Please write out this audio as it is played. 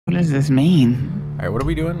What does this mean? All right, what are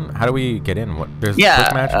we doing? How do we get in? What? There's Yeah,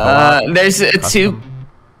 quick match. Co-op, there's a custom.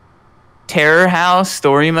 Terror House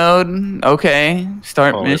story mode. Okay,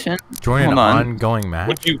 start mission. Join an ongoing match.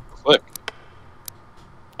 What'd you click?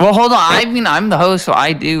 Well, hold on. I mean, I'm the host, so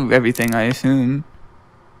I do everything. I assume.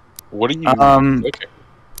 What are you clicking?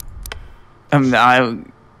 I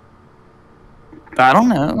don't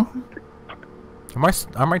know.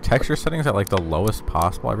 Are my texture settings at like the lowest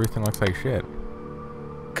possible? Everything looks like shit.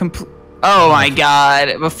 Oh my god!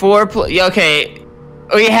 Okay,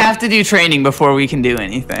 we have to do training before we can do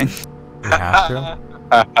anything. We have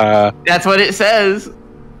to. That's what it says.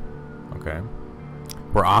 Okay.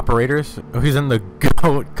 We're operators. Oh, he's in the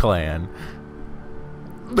Goat Clan.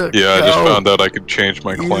 I just found out I could change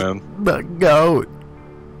my clan. The Goat.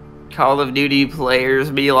 Call of Duty players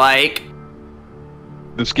be like.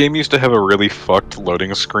 This game used to have a really fucked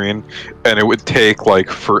loading screen, and it would take like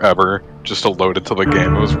forever just to load into the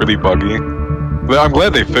game. It was really buggy. But I'm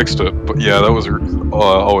glad they fixed it, but yeah, that was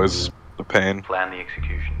always the pain. Plan the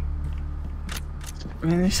execution. I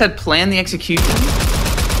mean, they said plan the execution.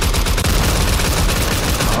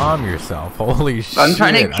 Calm yourself. Holy shit. I'm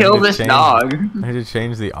trying to kill this dog. I had to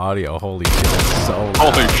change the audio. Holy shit, it's so loud.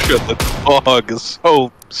 Holy shit, the dog is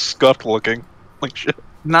so scuffed looking. Like shit.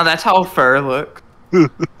 No, that's how fur looks. I need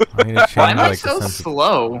to change, Why am I like, so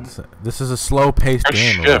slow? This is a slow-paced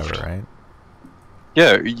game, or whatever, right?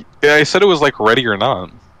 Yeah, I said it was like Ready or Not.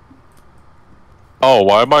 Oh,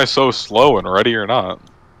 why am I so slow in Ready or Not?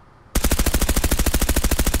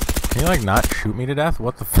 Can you like not shoot me to death?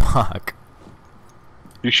 What the fuck?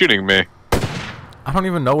 You're shooting me. I don't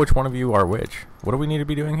even know which one of you are which. What do we need to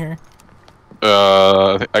be doing here?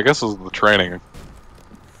 I guess this is the training.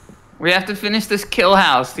 We have to finish this kill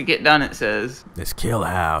house to get done, it says. This kill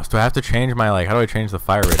house. Do I have to change my, like, how do I change the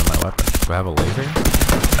fire rate of my weapon? Do I have a laser?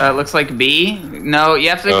 It looks like B. No, you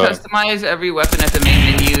have to customize every weapon at the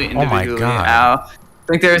main menu individually. Oh my god. Ow. I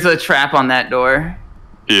think there's a trap on that door.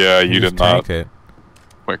 Yeah, you did not. It.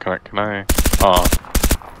 Wait, can I? Oh.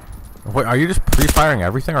 Wait, are you just pre-firing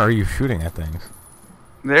everything, or are you shooting at things?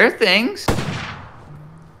 There are things.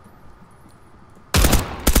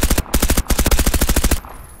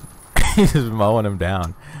 He's just mowing him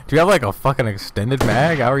down. Do you have like a fucking extended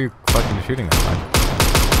mag? How are you fucking shooting that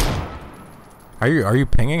much? Are you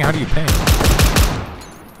pinging? How do you ping?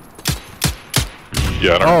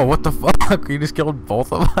 Yeah. Oh, what the fuck? You just killed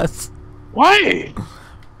both of us? Why?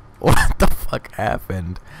 What the fuck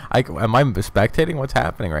happened? Am I spectating? What's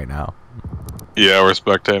happening right now? Yeah, we're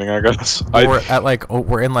spectating, I guess. We're at like,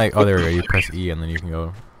 we're in like, there we go. You press E and then you can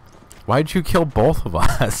go. Why'd you kill both of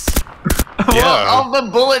us? Well, all the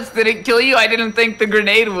bullets didn't kill you. I didn't think the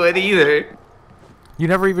grenade would either. You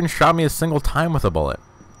never even shot me a single time with a bullet.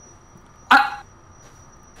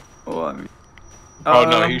 Well, I mean, oh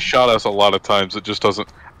no, he shot us a lot of times. It just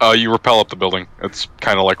doesn't. You rappel up the building. It's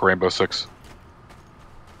kind of like Rainbow Six.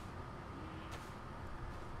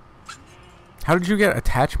 How did you get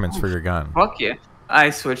attachments for your gun? Fuck yeah. I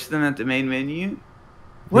switched them at the main menu.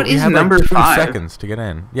 What You is had, number like, 2 5? seconds to get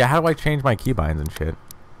in. Yeah, how do I change my keybinds and shit?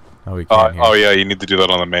 Oh, we can't here. Oh yeah, you need to do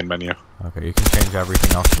that on the main menu. Okay, you can change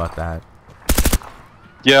everything else about that.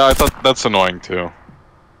 Yeah, I thought that's annoying too.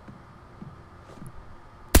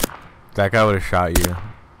 That guy would have shot you.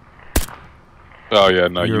 Oh yeah,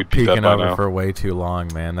 no, You were you'd be dead peeking by over now. for way too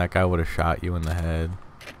long, man. That guy would have shot you in the head.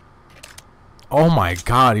 Oh my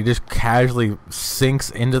god, he just casually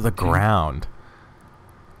sinks into the ground.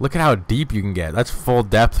 Look at how deep you can get. That's full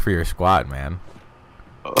depth for your squad, man.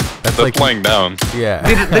 That's like laying down. Yeah.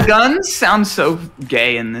 The guns sound so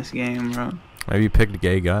gay in this game, bro. Maybe you picked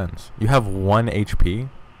gay guns. You have 1 HP?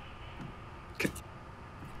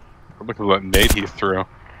 Look at that nade he threw.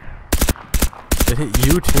 It hit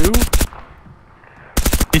you too?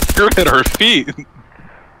 He threw it at our feet.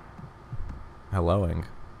 Helloing.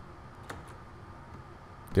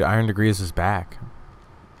 Dude, Iron Degrees is back.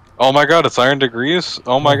 Oh my god, it's Iron Degrees?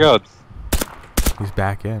 Oh my god. He's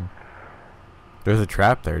back in. There's a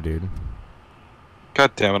trap there, dude.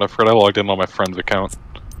 God damn it, I forgot I logged in on my friend's account.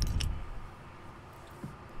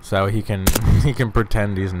 So he can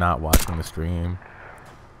pretend he's not watching the stream.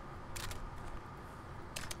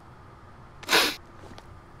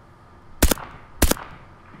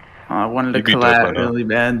 Oh, I wanted to You'd be dead by collab now. really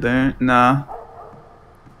bad there. Nah.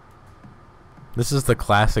 This is the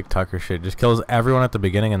classic Tucker shit. Just kills everyone at the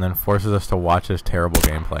beginning and then forces us to watch his terrible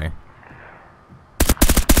gameplay.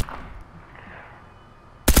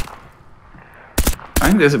 I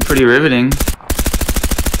think this is pretty riveting.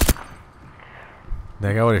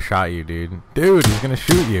 That guy would have shot you, dude. Dude, he's gonna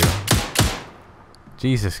shoot you.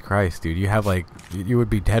 Jesus Christ, dude. You have like, you would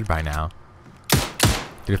be dead by now.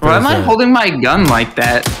 Dude, Why am I holding my gun like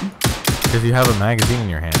that? Because you have a magazine in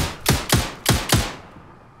your hand.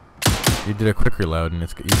 You did a quick reload and you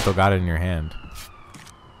still got it in your hand.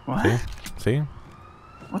 What? See? See?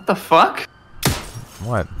 What the fuck?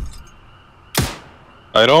 What?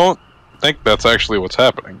 I don't think that's actually what's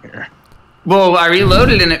happening here. Well, I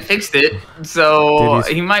reloaded and it fixed it, so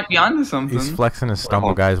Dude, he might be onto something. He's flexing his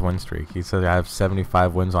Stumble Guys win streak. He said I have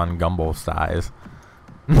 75 wins on Gumball size.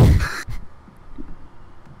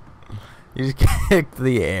 You just kicked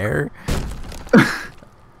the air.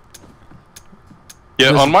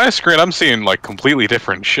 Yeah, on my screen I'm seeing like completely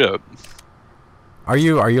different shit. Are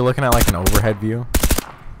you looking at like an overhead view?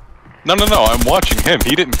 No, I'm watching him.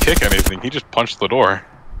 He didn't kick anything. He just punched the door.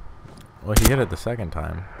 Well, he hit it the second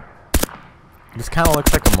time. This kind of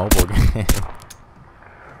looks like a mobile game.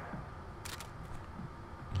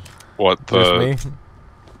 What the? Just me?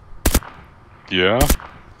 Yeah.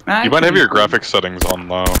 You might have your graphics settings on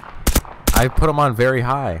low. I put them on very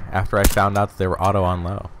high after I found out that they were auto on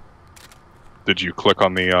low. Did you click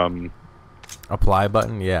on the Apply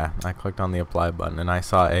button? Yeah, I clicked on the apply button and I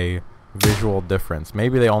saw a visual difference.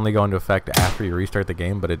 Maybe they only go into effect after you restart the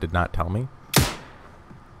game, but it did not tell me.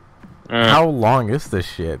 How long is this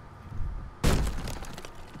shit?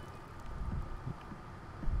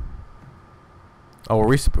 Oh,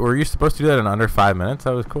 were you supposed to do that in under 5 minutes?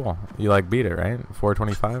 That was cool. You like beat it, right?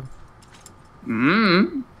 4:25.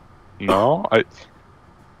 No,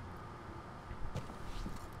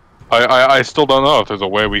 I still don't know if there's a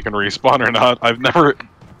way we can respawn or not. I've never.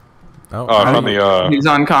 Oh, on the He's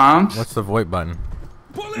on comms. what's the VoIP button?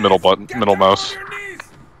 middle button, middle mouse.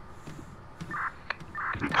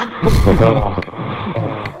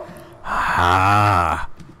 Ha.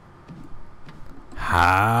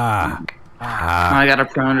 Ha. Ha. I got a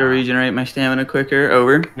prone to regenerate my stamina quicker.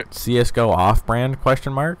 Over. CS:GO off-brand?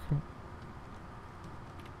 Question mark.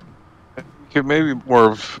 Could maybe more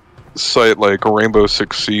of cite like Rainbow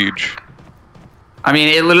Six Siege. I mean,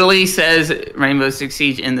 it literally says Rainbow Six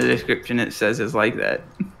Siege in the description. It says it's like that.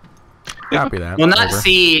 Copy that. Well, not Over.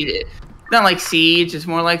 Siege. Not like Siege. It's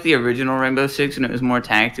more like the original Rainbow Six, and it was more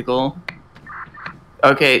tactical.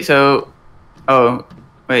 Okay, so, oh,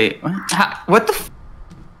 wait, what? What the?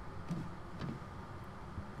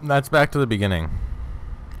 That's back to the beginning.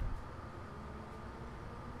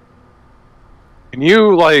 Can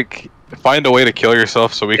you like find a way to kill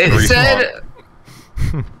yourself so we can It respawn? said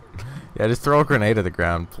Yeah, just throw a grenade at the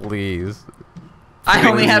ground, please. I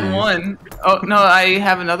only had Please. one. Oh no, I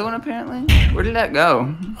have another one apparently. Where did that go?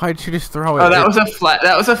 Why'd you just throw it? Oh, that was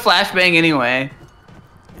a flashbang anyway.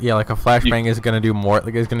 Yeah, like a flashbang is gonna do more.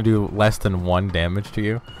 Like, it's gonna do less than 1 damage to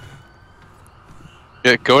you.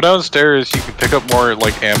 Yeah, go downstairs. You can pick up more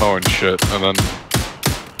like ammo and shit, and then,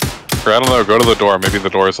 or I don't know, go to the door. Maybe the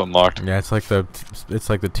door is unlocked. Yeah, it's like the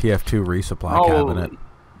TF2 resupply Oh. cabinet.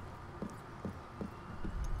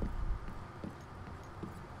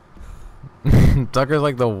 Tucker's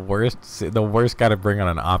like the worst guy to bring on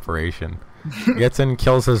an operation. Gets in,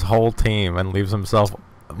 kills his whole team, and leaves himself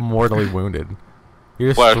mortally wounded.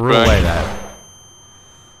 You just threw Flashbang. away that.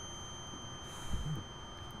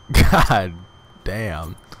 God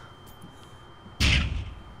damn.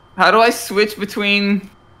 How do I switch between?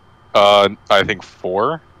 I think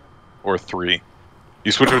 4 or 3.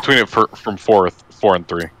 You switch between it from 4 and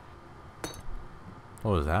 3.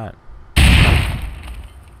 What was that?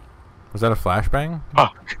 Was that a flashbang? Oh,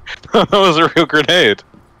 that was a real grenade.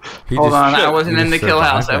 He Hold just- on, I he wasn't in the just kill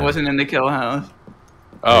house. I survived wasn't in the kill house.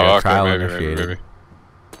 Oh, Yeah, okay, trial maybe. initiated.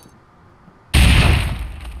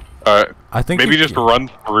 Alright, I think maybe you- just run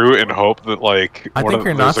through and hope that like I one think of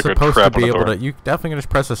you're not there's, like, a supposed to trap on be the able door. to. You definitely can just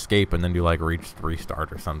press escape and then do like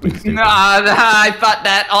restart or something stupid. Nah, I thought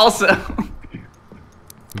that also.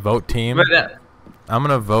 Vote team. But, I'm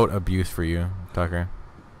gonna vote abuse for you, Tucker.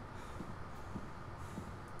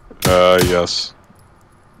 Yes.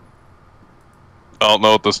 I don't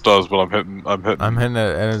know what this does, but I'm hitting. I'm hitting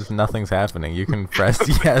it and nothing's happening. You can press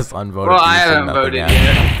yes on vote well, abuse I and haven't nothing voted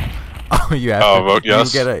happens. yet. Oh, you have Oh, to vote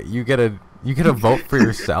yes. You get a vote for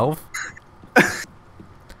yourself. Yes.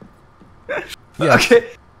 Okay.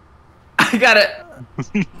 I got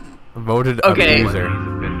it. Voted Okay. abuser.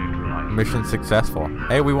 Mission successful.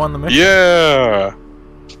 Hey, we won the mission. Yeah.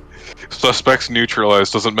 Suspects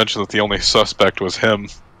neutralized. Doesn't mention that the only suspect was him.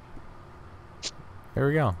 Here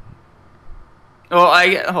we go. Well, I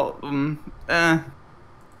get. Hold on,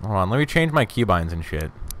 let me change my keybinds and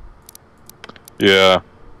shit. Yeah.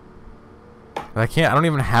 I don't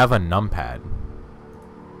even have a numpad.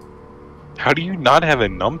 How do you not have a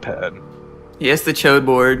numpad? Yes, the chode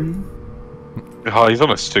board. Oh, he's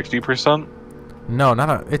on a 60%. No,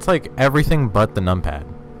 it's like everything but the numpad.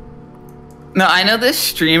 No, I know this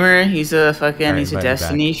streamer. He's a fucking, Alright, he's a invite me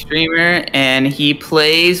Destiny streamer, and he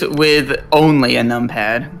plays with only a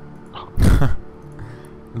numpad.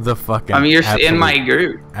 The fucking. I mean, you're absolute, in my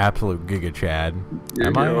group. absolute Giga Chad. You're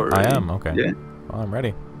Am I? I already- am. Okay. Yeah. Well, I'm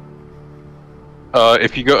ready.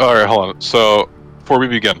 If you go, all right, hold on. So before we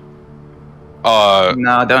begin,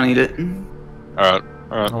 No, don't eat it. all right.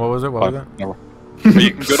 Oh, what was it? What was it? Never.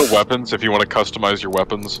 You can go to weapons if you want to customize your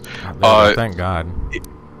weapons. Thank God.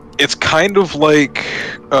 It's kind of like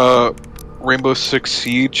Rainbow Six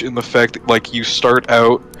Siege in the fact that, like, you start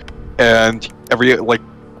out and every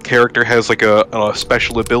character has like a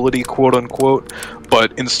special ability, quote unquote,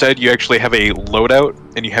 but instead you actually have a loadout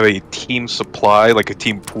and you have a team supply, like a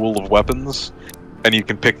team pool of weapons, and you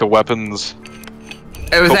can pick the weapons.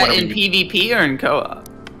 Was But that when in PvP or in co-op?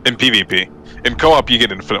 In PvP. In co-op, you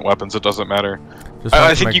get infinite weapons. It doesn't matter. Just I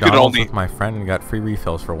went to think you could McDonald's only- with my friend and got free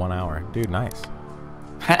refills for 1 hour. Dude, nice.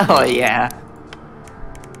 Hell yeah.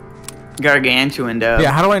 Gargantuan though.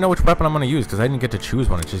 Yeah, how do I know which weapon I'm gonna use? Because I didn't get to choose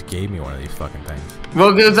one. It just gave me one of these fucking things.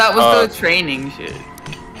 Well, because that was the training shit.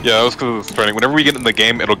 Yeah, that was because of the training. Whenever we get in the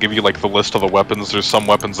game, it'll give you like the list of the weapons. There's some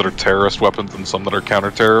weapons that are terrorist weapons and some that are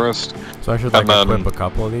counter-terrorist. So I should like And then- equip a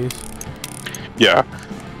couple of these. Yeah.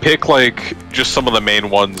 Pick like just some of the main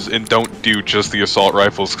ones and don't do just the assault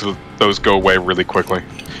rifles because those go away really quickly.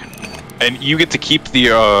 And you get to keep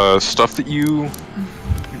the stuff that you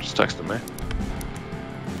just texted me.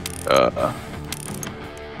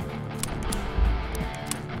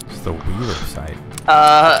 It's the Weaver site.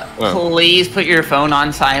 Please put your phone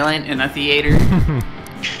on silent in a theater.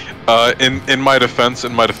 In my defense,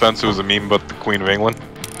 it was a meme about the Queen of England.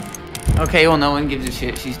 Okay, well, no one gives a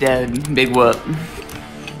shit. She's dead. Big whoop.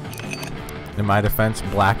 In my defense,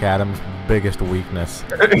 Black Adam's biggest weakness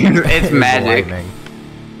It's is magic. lightning.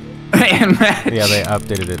 Magic. Yeah, they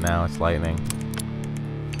updated it now. It's lightning.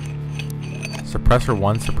 Suppressor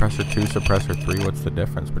 1, Suppressor 2, Suppressor 3. What's the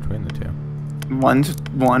difference between the two? One's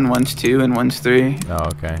 1, one's 2, and one's 3. Oh,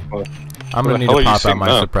 okay. Well, I'm the gonna need hell to are you pop out saying my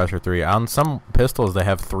that? Suppressor 3. On some pistols, they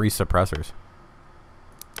have 3 suppressors.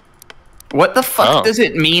 What the fuck Oh. does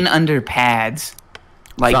it mean under pads?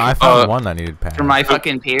 Like, So I found one that needed pads. for my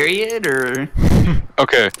fucking period, or?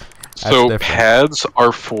 Okay, so different. pads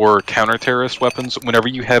are for counter-terrorist weapons. Whenever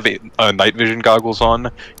you have night vision goggles on,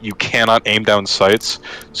 you cannot aim down sights.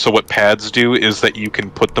 So what pads do is that you can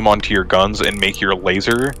put them onto your guns and make your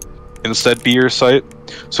laser instead be your sight.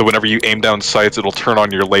 So whenever you aim down sights, it'll turn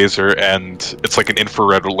on your laser, and it's like an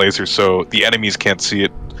infrared laser, so the enemies can't see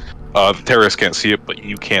it. The terrorists can't see it, but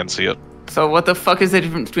you can see it. So what the fuck is the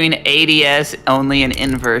difference between ADS only and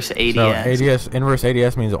inverse ADS? So ADS, inverse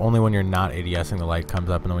ADS means only when you're not ADSing, the light comes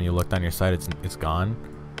up, and then when you look down your sight, it's gone.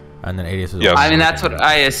 And then ADS is. Yes. I mean, that's what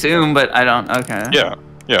I assume, but I don't. Okay. Yeah,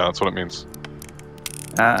 that's what it means.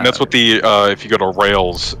 Uh, And that's what the, if you go to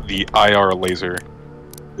Rails, the IR laser,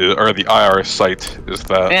 or the IR sight is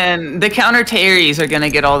that. And the counter Terrys are gonna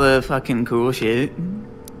get all the fucking cool shit.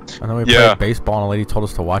 And then we Yeah. played baseball, and a lady told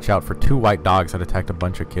us to watch out for 2 white dogs that attacked a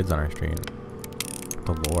bunch of kids on our street.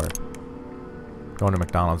 The Lord. Going to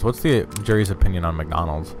McDonald's. What's the jury's opinion on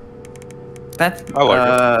McDonald's? That's I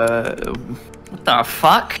like what the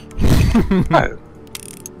fuck?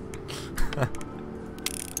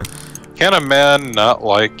 Can a man not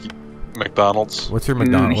like McDonald's? What's your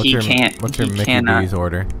McDonald's? he What's your can't. What's your He Mickey cannot. D's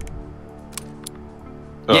order?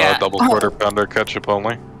 Yeah. Double quarter pounder ketchup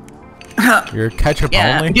only. Your ketchup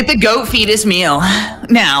Yeah, only get the goat fetus meal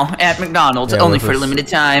now at McDonald's, Yeah, only with for a this- limited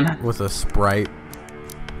time. with a Sprite.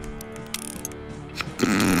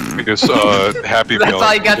 Because Happy That's Meal.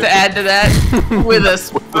 all you got to add to that with a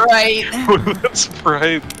Sprite. That's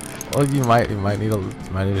right. Well, you might need a.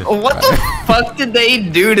 What the fuck did they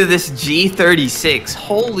do to this G36?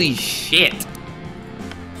 Holy shit!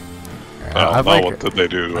 I I've don't know like. what did they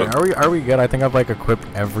do to it. Are we good? I think I've like equipped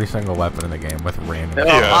every single weapon in the game with random. Oh,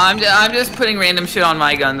 Yeah. I'm just putting random shit on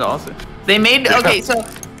my guns also. They made okay, so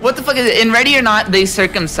what the fuck is it? In Ready or Not, they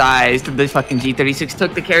circumcised the fucking G36,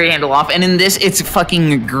 took the carry handle off, and in this, it's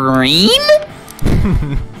fucking green.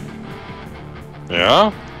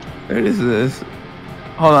 Yeah? What is this?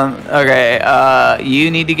 Hold on. Okay,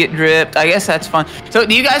 you need to get dripped. I guess that's fun. So,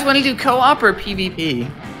 do you guys want to do co-op or PvP?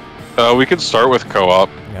 We could start with co-op.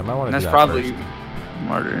 Yeah, I might want to That's do that probably first.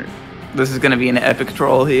 smarter. This is gonna be an epic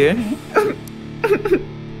troll here.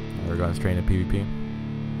 We're going straight into PvP.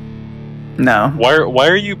 No. Why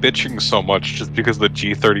are you bitching so much just because the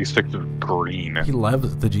G36 is green? He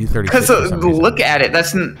loves the G36. Because for some reason. look at it.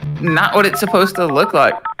 That's not what it's supposed to look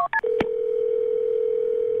like.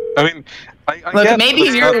 I mean, I Look, get maybe that if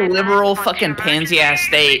it's you're not- a liberal fucking pansy ass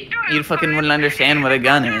state, you fucking wouldn't understand what a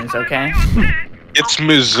gun is, okay? It's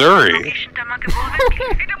Missouri.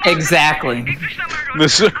 Exactly.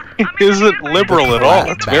 This isn't liberal at all.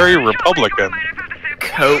 It's very Republican.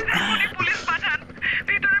 Cope.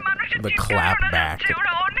 The clap back.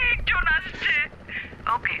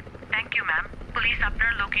 Okay, thank you, ma'am. Police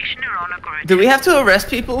আপনার location রওনা করেছে। Do we have to arrest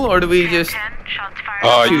people, or do we just?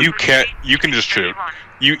 You can't. You can just shoot.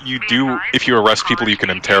 You do. If you arrest people, you can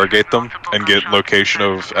interrogate them and get location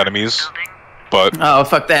of enemies. But Oh,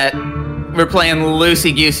 fuck that. We're playing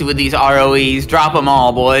loosey-goosey with these ROEs. Drop them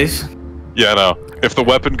all, boys. yeah, no. If the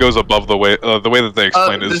weapon goes above the way that they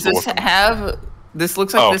explain it is Does the this weapon. have... This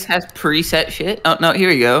looks like Oh. this has preset shit. Oh, no, here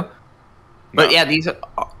we go. But No. yeah, these are...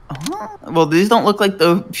 Well, these don't look like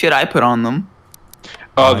the shit I put on them.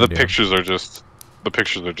 Oh, The I do. pictures are just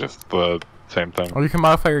the same thing. Or you can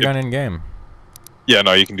modify your gun in game. Yeah,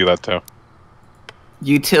 no, you can do that too.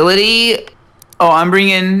 Utility... Oh, I'm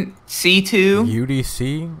bringing C2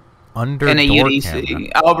 UDC under and a door UDC. camera.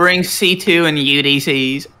 I'll bring C2 and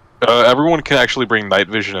UDCs. Everyone can actually bring night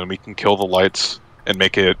vision, and we can kill the lights and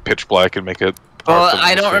make it pitch black and make it. Well, hard for them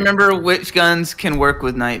I to don't see. remember which guns can work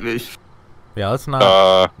with night vision. Yeah, let's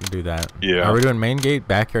not do that. yeah. Are we doing main gate,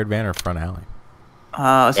 backyard van, or front alley?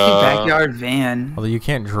 Let's do backyard van. Although you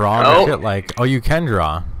can't draw Oh. or shit like. Oh, you can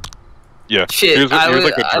draw. Yeah. Shit, Here's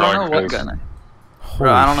like a I don't drawing know what phase. gun. Holy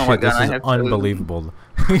I don't know shit, what gun this I is have chosen. unbelievable.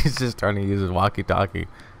 He's just trying to use his walkie-talkie.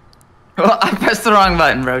 Well, I pressed the wrong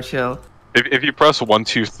button, bro. Chill. If you press 1,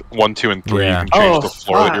 2, 1, 2, and 3, Yeah. you can change Oh, the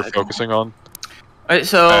floor that you're fuck. focusing on. Alright,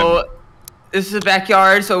 so this is a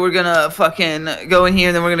backyard, so we're gonna fucking go in here,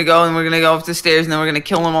 and then we're gonna go, and we're gonna go up the stairs, and then we're gonna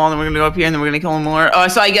kill them all, and then we're gonna go up here, and then we're gonna kill them more.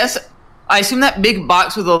 So I assume that big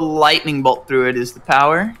box with a lightning bolt through it is the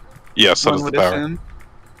power. Yes, that One is the would power. assume.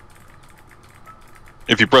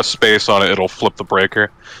 If you press space on it, it'll flip the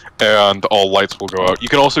breaker, and all lights will go out. You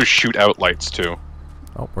can also shoot out lights too.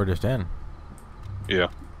 Oh, we're just in. Yeah.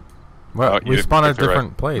 Well, you we didn't spawned at a pick the right-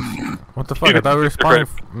 different place. What the fuck? I didn't thought we were pick the right-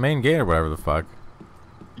 spawning main gate or whatever the fuck.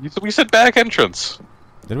 We said back entrance.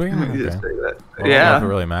 Did we? You Okay. just say that. Well, I don't know Yeah. if it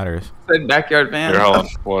really matters. Said backyard van. Here, hold on.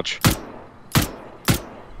 Watch.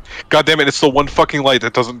 God damn it! It's the one fucking light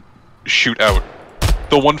that doesn't shoot out.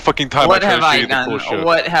 The one fucking time What I try have to show I you the cool done? shit.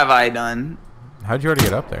 What have I done? How'd you already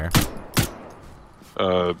get up there?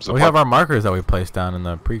 Zip We have line. our markers that we placed down in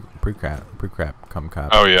the pre-crap cum cop.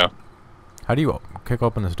 Oh yeah. How do you kick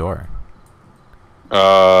open this door?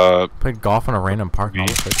 Uh, Played golf in a random park. Me.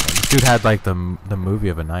 This dude had like the movie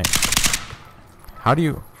of a night. How do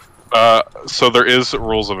you? so there is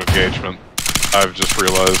rules of engagement. I've just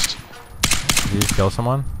realized. Did you just kill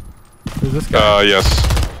someone? Who's this guy? Yes.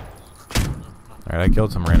 Alright, I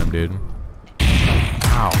killed some random dude.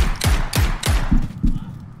 Ow.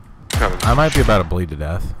 God, I might be about to bleed to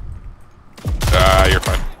death. you're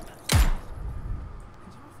fine.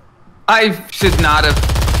 I should not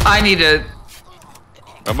have. I need to.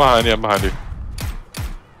 I'm behind you. I'm behind you.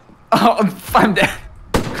 Oh, I'm dead.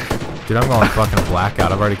 Dude, I'm going fucking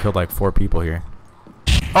blackout. I've already killed like 4 people here.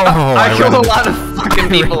 Oh, I killed a ran- lot of fucking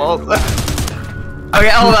people also. Okay,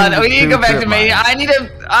 hold on. We need to go back to me.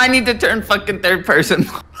 I need to turn fucking third person.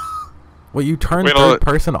 Wait, you turned Wait, no, third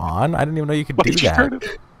person on? I didn't even know you could do Did you turn that.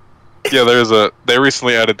 it? Yeah, they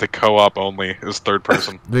recently added to co-op only as third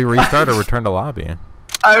person. Did we restart or return to lobby?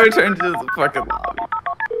 I returned to the fucking lobby.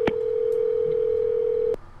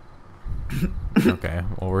 Okay,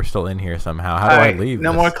 well we're still in here somehow. How do I Alright, leave?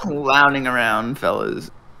 no this? more clowning around, fellas.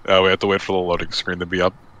 We have to wait for the loading screen to be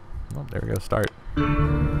up. Oh, there we go. Start.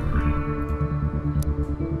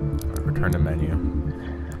 Return to menu.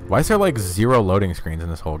 Why is there like 0 loading screens in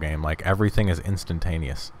this whole game? Like everything is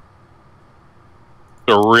instantaneous.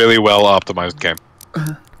 It's a really well optimized game.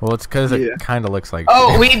 Well, it's because Yeah. it kind of looks like.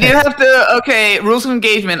 Oh, we do have to. Okay, rules of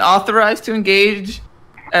engagement. Authorized to engage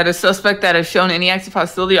at a suspect that has shown any active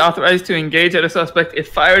hostility. Authorized to engage at a suspect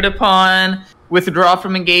if fired upon. Withdraw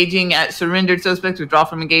from engaging at surrendered suspects. Withdraw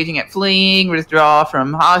from engaging at fleeing. Withdraw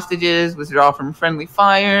from hostages. Withdraw from friendly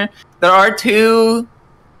fire. There are 2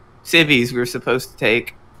 civvies we're supposed to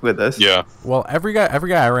take with us. Yeah. Well, every guy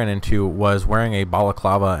I ran into was wearing a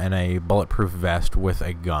balaclava and a bulletproof vest with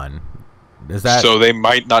a gun. Is that So they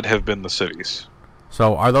might not have been the cities.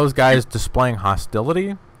 so? Are those guys displaying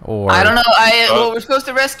hostility or? I don't know. Well, we're supposed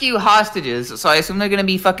to rescue hostages, so I assume they're gonna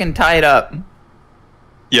be fucking tied up.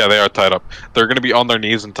 Yeah, they are tied up. They're gonna be on their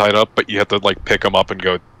knees and tied up, but you have to like pick them up and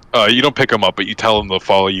go. You don't pick them up, but you tell them to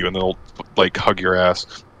follow you, and they'll like hug your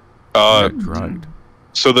ass. Get drugged.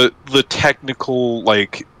 So the technical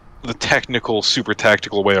super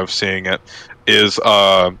tactical way of seeing it is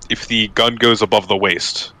if the gun goes above the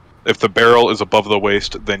waist. If the barrel is above the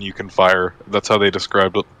waist, then you can fire. That's how they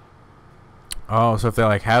described it. Oh, so if they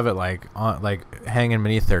like have it like on like hanging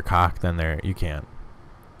beneath their cock, then you can't.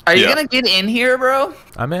 Are you Yeah. gonna get in here, bro?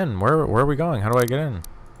 I'm in. Where are we going? How do I get in?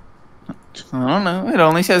 I don't know. It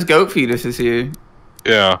only says goat fetuses here.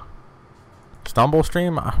 Yeah. Stumble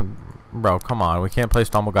stream? Bro, come on. We can't play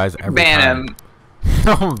Stumble guys every Ban time. him.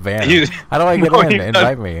 No, ban him. How do I get No, in? you can't.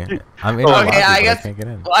 Invite me. I'm in. Okay, the lobby, but I guess- can't get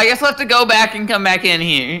in. Well, I guess we'll have to go back and come back in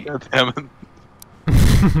here. God damn it.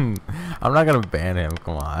 I'm not gonna ban him.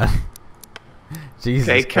 Come on. Jesus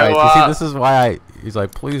Okay, Christ. You see, co-op. this is why he's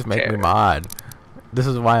like, please make me Okay. mod. This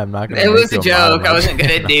is why I'm not gonna. It make was you a mod joke. on I my wasn't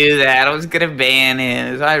gonna channel. do that. I was gonna ban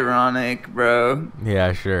him. It's ironic, bro.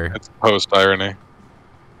 Yeah, sure. It's post irony.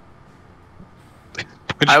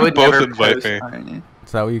 I would both never invite post me. irony.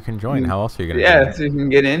 Is that what you can join? How else are you gonna? Yeah, join? so you can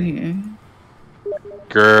get in here.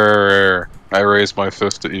 Grrr. I raised my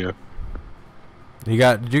fist at you.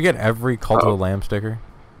 Did you get every Cult of the Lamb sticker?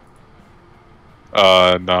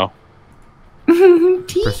 No.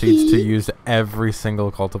 Proceeds to use every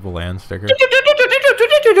single Cult of the Lamb sticker. No,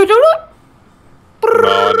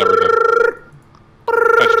 I never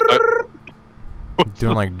did.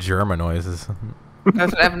 Doing like German noises.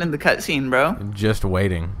 That's what happened in the cutscene, bro. Just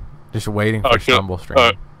waiting for Oh, shit. Stumble stream.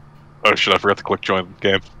 Oh shit, I forgot to click join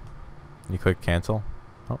game. You click cancel.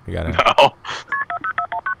 Oh, you got it. No.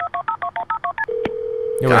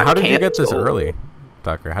 Yeah, wait, Got how did you get this canceled. early,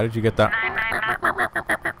 Tucker? How did you get that?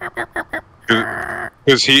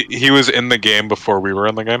 Because he was in the game before we were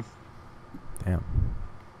in the game. Damn.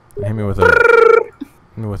 Hit me with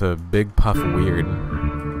a big puff weird.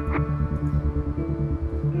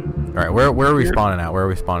 All right, where are we spawning at? Where are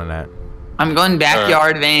we spawning at? I'm going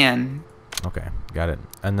backyard van. Okay, got it.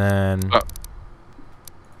 And then Uh.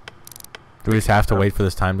 do we just have to wait for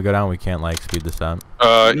this time to go down? We can't like speed this up.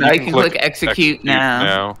 Now you can click execute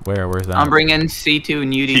now. Where's that? I'm bringing C2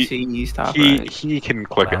 and UDC's top right. He can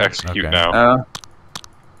click Oh, execute okay. now.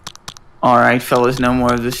 Alright, fellas, no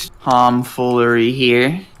more of this tomfoolery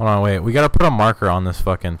here. Hold on, wait. We gotta put a marker on this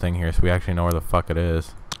fucking thing here so we actually know where the fuck it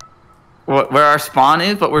is. Where our spawn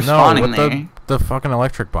is, but we're spawning with there. the fucking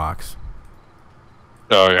electric box.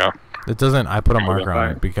 Oh yeah. It doesn't. I put a Oh, marker on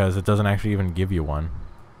okay. it because it doesn't actually even give you one.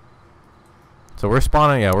 So we're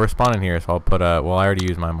spawning. Yeah, we're spawning here. So I'll put a. Well, I already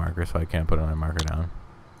used my marker, so I can't put my marker down.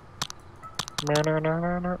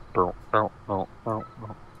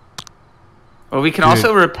 Well, we can Dude.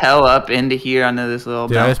 also rappel up into here under this little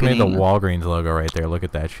Dude, I just balcony. made the Walgreens logo right there. Look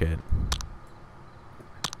at that shit.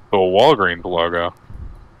 The Walgreens logo.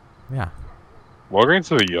 Yeah.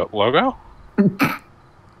 Walgreens is a logo?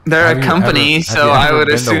 They're Have a you company, ever- so have you I ever would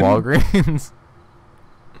been assume. to Walgreens.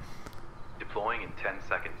 Deploying in 10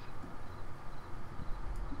 seconds.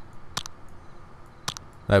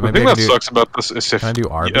 That The maybe thing I that can do- sucks about this is if Can I do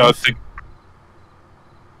Yeah, I Arby's? think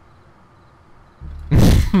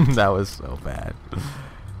That was so bad. All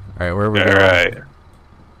right, where are we all going? right.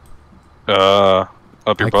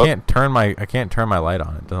 Up your I butt. can't turn my light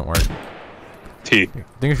on. It doesn't work. T. Think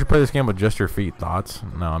you should play this game with just your feet. Thoughts?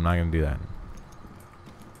 No, I'm not gonna do that.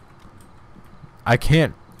 I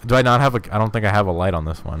can't. Do I not have a? I don't think I have a light on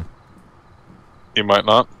this one. You might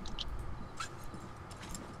not.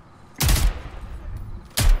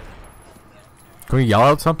 Can we yell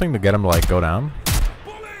out something to get him to like go down?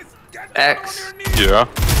 X. Yeah.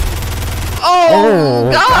 Oh,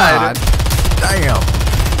 God. Damn.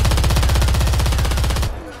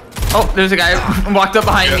 Oh, there's a guy walked up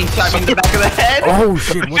behind me, shot me in the back of the head. Oh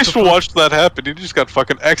shit! I What just the fuck? watched that happen. He just got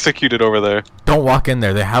fucking executed over there. Don't walk in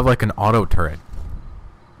there. They have like an auto turret.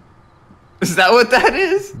 Is that what that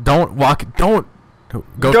is? Don't walk. Don't.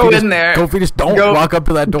 Go Fetus, in there. Go Fetus. Don't Go- walk up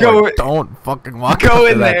to that door. go- Don't fucking walk go up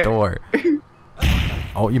to in that there. door.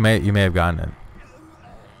 Oh, you may have gotten it.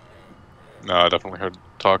 No, I definitely heard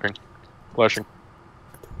talking. Flashing.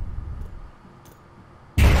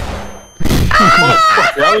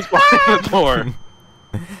 I was behind the door.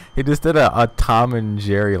 He just did a Tom and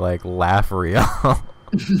Jerry like laugh reel. 1,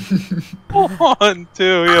 2,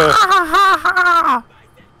 yeah.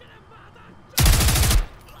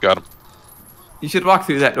 Got him. You should walk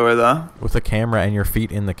through that door, though. With the camera and your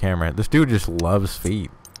feet in the camera. This dude just loves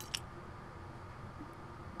feet.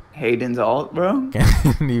 Hayden's alt, bro.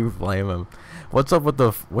 Can you blame him? What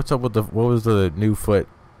was the new foot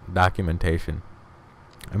documentation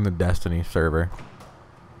in the Destiny server?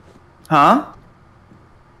 Huh?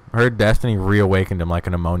 I heard Destiny reawakened him like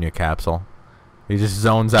an ammonia capsule. He just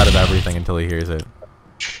zones out of everything until he hears it.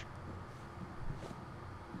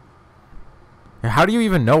 How do you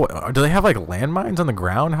even know? Do they have like landmines on the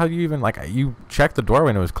ground? How do you even like? You checked the doorway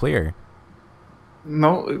and it was clear.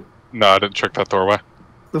 No. No, I didn't check that doorway.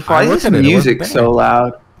 Why looked is at this it, it wasn't music there. so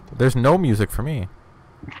loud? There's no music for me.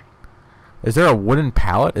 Is there a wooden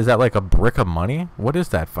pallet? Is that like a brick of money? What is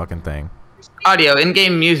that fucking thing? Audio,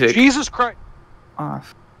 in-game music. Jesus Christ!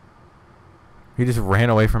 Off. He just ran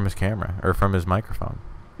away from his camera or from his microphone.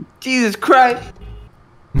 Jesus Christ.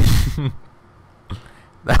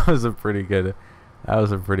 That was a pretty good. That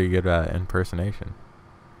was a pretty good impersonation.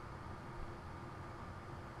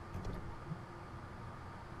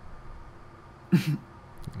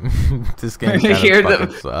 This game kind of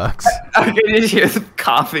fucking sucks. I can just hear them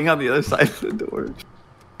coughing on the other side of the door.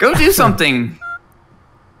 Go do something.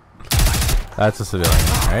 That's a civilian,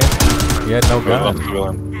 right? He had no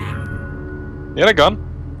gun. He had a gun.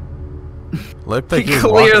 Looked like He was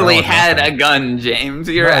walking around clearly with had nothing. a gun, James.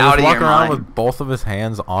 You're No, he was out of your walking around mind. with both of his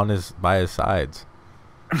hands on his by his sides.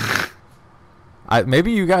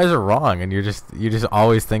 Maybe you guys are wrong, and you just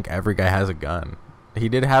always think every guy has a gun. He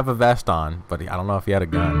did have a vest on, but I don't know if he had a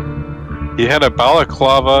gun. He had a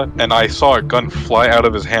balaclava, and I saw a gun fly out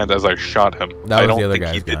of his hand as I shot him. That I was don't the other think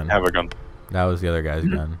guy's he didn't gun. have a gun. That was the other guy's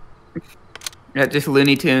gun. Yeah, just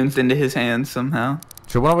Looney Tunes into his hands somehow.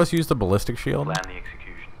 Should one of us use the ballistic shield?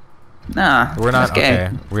 Nah, We're not that's gay.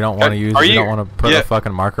 okay. We don't want to use. Are We you- don't want to put yeah. a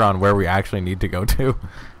fucking marker on where we actually need to go to.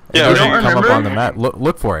 Yeah, It we doesn't don't come up remember? on the map.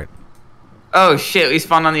 Look for it. Oh shit, we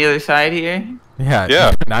spawned on the other side here. Yeah.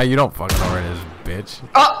 Yeah. Now you don't fucking know where it is, bitch.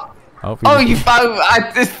 Oh, Oh, you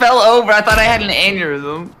I just fell over. I thought I had an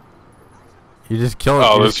aneurysm. You just killed.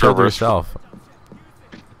 Oh, you that's just killed reverse. yourself.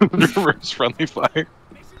 Reverse friendly fire.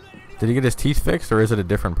 Did he get his teeth fixed, or is it a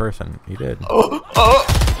different person? He did. Oh.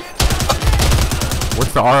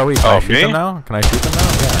 What's the ROE? Can Oh, I shoot me? them now? Can I shoot them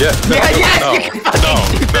now? Yeah. Yeah, you can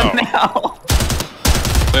fucking shoot no, them no. now.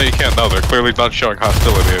 No, you can't. No, they're clearly not showing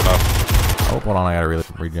hostility enough. Oh, hold on. I gotta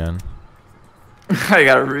regen. I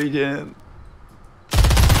gotta regen.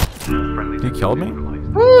 He killed me?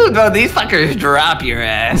 Woo, no, these fuckers drop your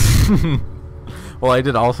ass. Well, I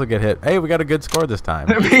did also get hit. Hey, we got a good score this time.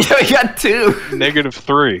 We got 2.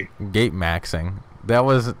 -3. Gate maxing. That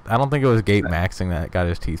was. I don't think it was gate maxing that got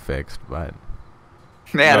his teeth fixed, but.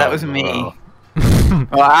 Yeah, No, that was me. no.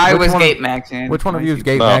 Well, I Which was one of- gate maxing. Which one of you is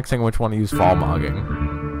gate No. maxing? Which one of you is fall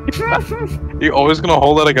mogging? You always gonna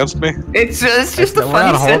hold that against me? It's just a we're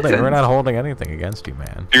funny not holding. sentence. We're not holding anything against you,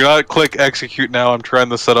 man. Do not click execute now. I'm trying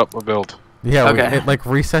to set up a build. Yeah, Okay. it like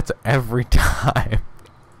resets every time.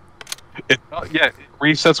 Yeah, it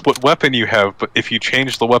resets what weapon you have, but if you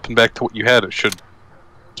change the weapon back to what you had, it should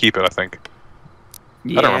keep it, I think.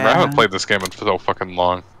 Yeah. I don't remember. I haven't played this game in so fucking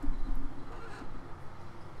long.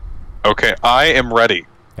 Okay, I am ready.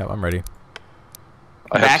 Yep, I'm ready.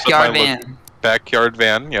 I have set Backyard my van. Backyard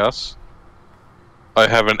van, yes. I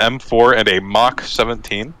have an M4 and a Mach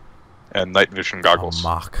 17 and night vision Oh, goggles.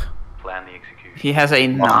 mock. He has a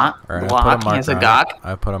not All right, block. He has a gawk.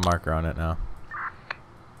 I put a marker on it now.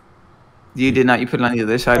 You did not. You put it on the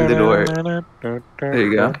other side of the door. There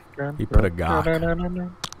you go. He put a gawk.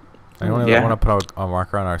 Anyone Yeah. want to put a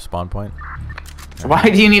marker on our spawn point? Why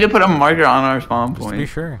do you need to put a marker on our spawn Just to be point?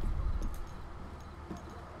 sure.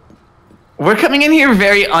 We're coming in here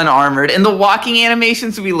very unarmored, and the walking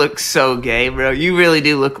animations, we look so gay, bro. You really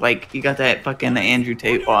do look like you got that fucking Andrew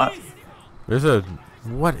Tate walk. There's a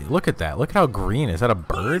what? Look at that. Look how green. Is that a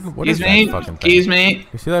bird? What is Excuse me. that fucking thing? Excuse me.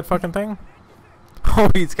 You see that fucking thing? Oh,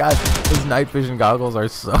 he's got his night vision goggles are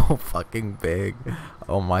so fucking big.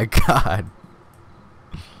 Oh my god.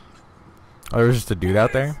 Oh, there's just a dude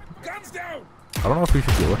out there? I don't know if we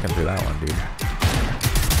should be looking through that one, dude.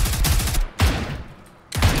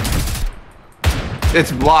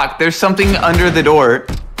 It's blocked. There's something under the door.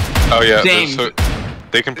 Oh yeah, James. so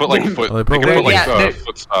they can put like James. foot. Oh, they They put can put like Yeah, they-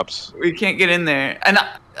 footstops. We can't get in there. And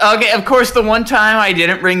okay, of course, the one time I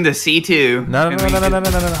didn't bring the C2. No, and no, we no, no, no,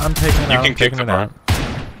 did- no, no, no. I'm taking it You out. can I'm kick taking the it out.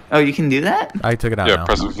 Oh, you can do that? I took it out Yeah, now.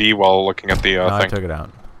 press V while looking at the No, I thing. took it out.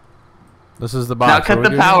 This is the box. Now What cut do the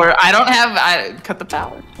we do? power. I don't have. I cut the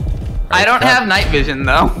power. I don't cut. have night vision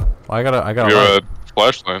though. Well, I got You a have a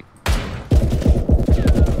flashlight.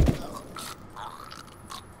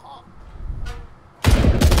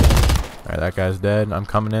 Alright, that guy's dead. I'm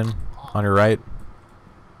coming in. On your right.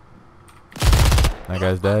 That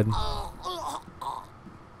guy's dead.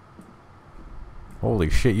 Holy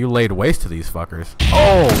shit, you laid waste to these fuckers.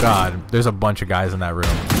 Oh god, there's a bunch of guys in that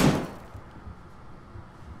room.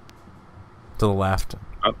 To the left.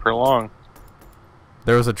 Not for long.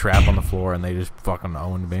 There was a trap on the floor and they just fucking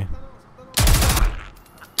owned me.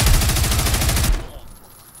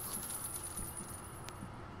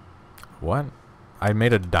 What? I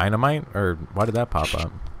made a dynamite? Or why did that pop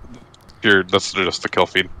up? That's just the kill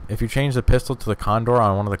feed. If you change the pistol to the Condor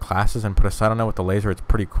on one of the classes and put a sight on it with the laser, it's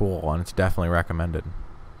pretty cool and it's definitely recommended.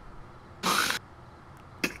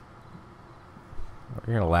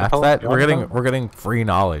 You're gonna laugh hell at is that? going on? We're getting free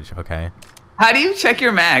knowledge, okay? How do you check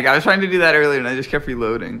your mag? I was trying to do that earlier and I just kept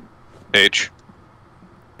reloading. H.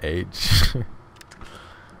 H. You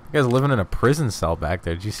guys living in a prison cell back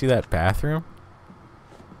there. Did you see that bathroom?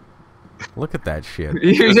 Look at that shit.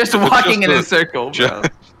 You're just It's walking just in a a circle, bro.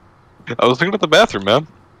 I was thinking about the bathroom, man.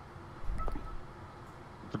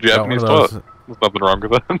 The Japanese one of toilet. There's nothing wrong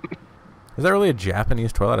with that. Is that really a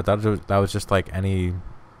Japanese toilet? I thought that was just like any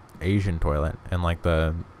Asian toilet in like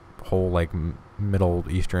the whole like Middle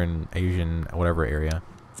Eastern Asian whatever area.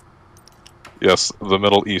 Yes, the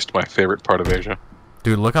Middle East, my favorite part of Asia.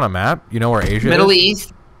 Dude, look on a map. You know where Asia Middle is?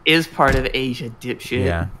 East is part of Asia, dipshit.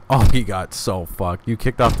 Yeah. Oh, he got so fucked. You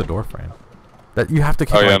kicked off the door frame. That you have to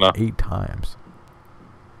kick like 8 times.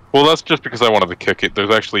 Well, that's just because I wanted to kick it. There's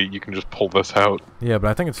actually, you can just pull this out. Yeah, but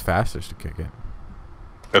I think it's fastest to kick it.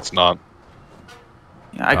 It's not.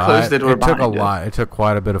 Yeah, I closed the door It took behind a lot. It took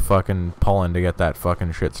quite a bit of fucking pulling to get that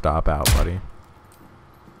fucking shit stop out, buddy.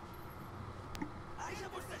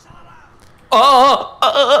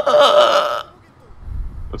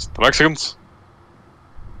 It's the Mexicans.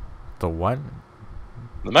 The what?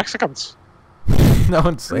 The Mexicans.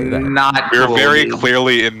 Don't say that. Not We're cool, very dude.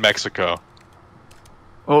 clearly in Mexico.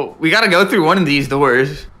 Oh, we gotta go through one of these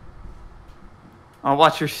doors. I'll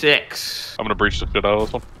watch your 6. I'm gonna breach the shit out of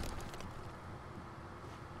this one.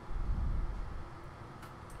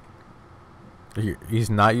 He's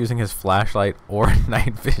not using his flashlight or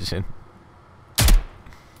night vision.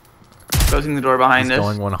 Closing the door behind He's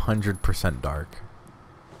us. going 100% dark.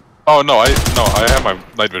 Oh no, I have my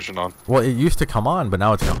night vision on. Well, it used to come on, but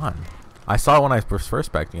now it's gone. I saw it when I was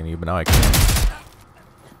first spectating you, but now I can't.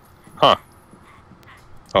 Huh.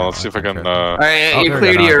 Oh, let's see if I can. Alright, Oh, you're there we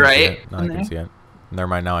clear go. to Now your I can see right. it. Now I can see it. Never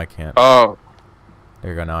mind, now I can't. Oh.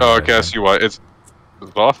 There you go. Now. Oh, I okay. I see why. Is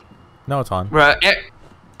it off? No, it's on. Bro,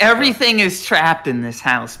 everything is trapped in this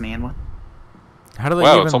house, man. What? How do they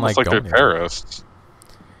Wow, even it's almost like go they're near? terrorists.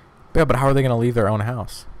 Yeah, but how are they gonna leave their own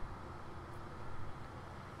house?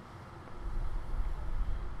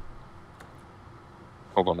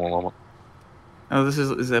 Hold on, hold on. Oh, this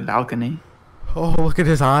is a balcony. Oh, look at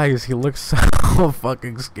his eyes. He looks so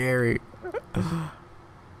fucking scary.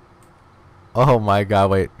 Oh my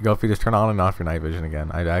god, wait. Gofi, just turn on and off your night vision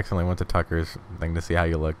again. I accidentally went to Tucker's thing to see how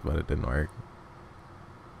you looked, but it didn't work.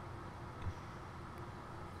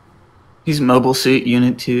 He's Mobile Suit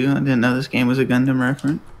Unit 2. I didn't know this game was a Gundam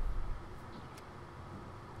reference.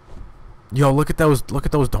 Yo, look at those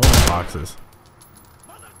donut boxes.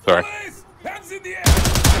 Sorry.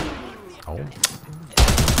 Oh.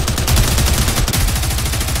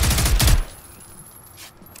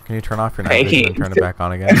 Can you turn off your night vision and turn it back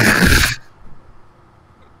on again?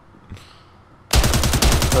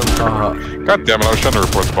 God damn it! I was trying to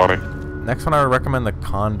report the body. Next one, I would recommend the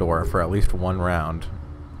Condor for at least 1 round.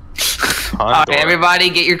 Alright, everybody,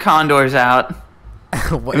 get your condors out.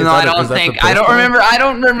 What, Even is though I that a- don't is that the think I don't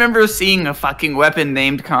pistol? remember seeing a fucking weapon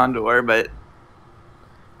named Condor, but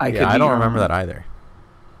I could. Yeah, I be don't wrong. remember that either.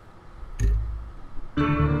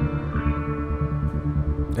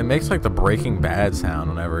 It makes like the Breaking Bad sound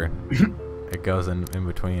whenever it goes in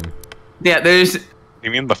between. Yeah, there's.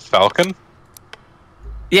 You mean the Falcon?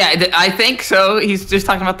 Yeah, I think so. He's just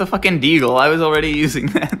talking about the fucking Deagle. I was already using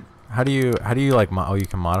that. How do you like? Oh, you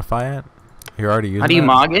can modify it. You're already using. How do you that?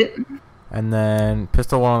 mog it? And then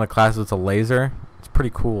pistol 1 on the class with a laser. It's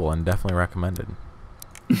pretty cool and definitely recommended.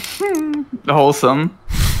 Wholesome.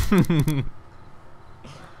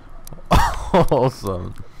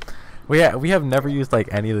 Awesome. We have never used like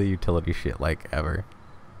any of the utility shit like ever.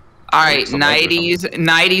 All right, Some laser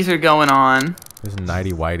 90s are going on. There's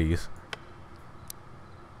 90 whiteys.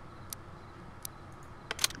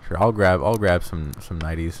 Sure, I'll grab some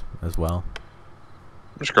 90s as well.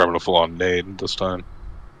 I'm just grabbing a full-on nade this time.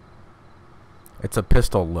 It's a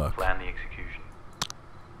pistol look. Plan the execution.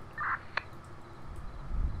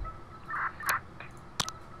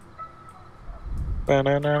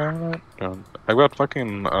 I've got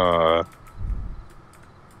fucking We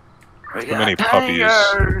too got many puppies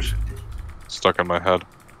tigers. stuck in my head.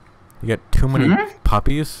 You get too many Hmm?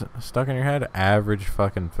 puppies stuck in your head. Average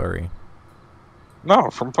fucking furry. No,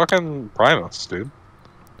 from fucking Primus, dude.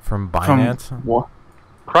 From Binance. What?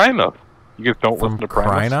 Primus. You guys don't From listen to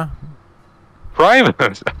Primus? Kryna.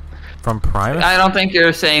 Primus. From Primus. I don't think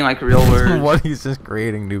you're saying like real words. What, he's just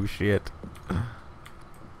creating new shit.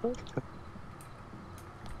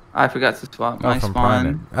 I forgot to swap Oh, my from spawn.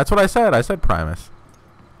 Primus. That's what I said. I said Primus.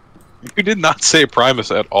 You did not say Primus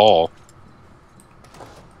at all.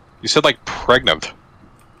 You said like pregnant.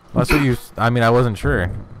 That's what you. I mean, I wasn't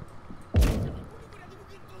sure.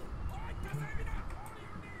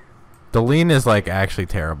 The lean is like actually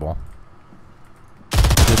terrible.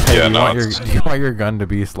 Just, hey, Yeah, you want your gun to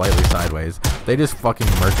be slightly sideways. They just fucking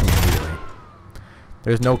murk me immediately.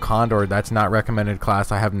 There's no Condor. That's not recommended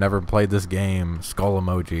class. I have never played this game. Skull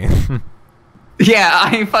emoji. Yeah,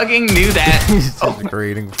 I fucking knew that. He's just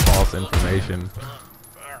creating false information.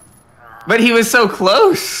 But he was so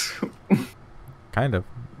close. Kind of.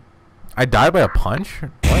 I died by a punch?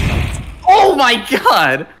 What? Oh my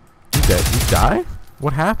god! You dead? You die?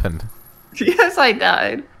 What happened? Yes, I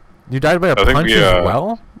died. You died by a I think punch we, as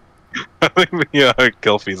well? I think the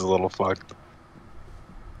kill feed's a little fucked.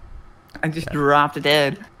 I just dropped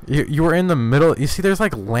dead. You were in the middle. You see, there's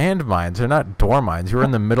like landmines. They're not door mines. You were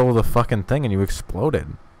in the middle of the fucking thing and you exploded.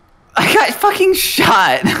 I got fucking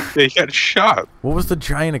shot. Yeah, he got shot. What was the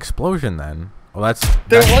giant explosion then? Well,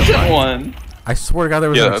 There that's wasn't fine. one. I swear to God, there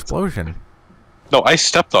was Yeah, an that's- explosion. No, I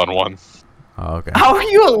stepped on one. Oh, okay. How are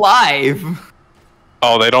you alive?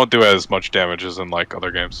 Oh, they don't do as much damage as in like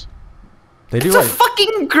other games. They do It's a like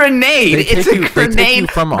fucking grenade. They It's take a you- they take you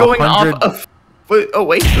grenade from going 100 off a foot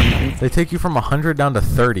away from you. they take you from 100 down to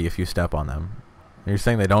 30 if you step on them. You're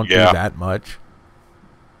saying they don't Yeah. do that much?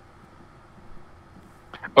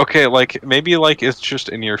 Okay, like maybe like it's just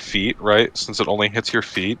in your feet, right? Since it only hits your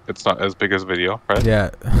feet, it's not as big as video, right? Yeah,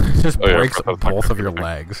 it just Oh, yeah, breaks that's not both of good. your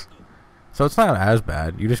legs. So it's not as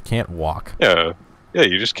bad. You just can't walk. Yeah, yeah.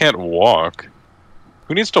 You just can't walk.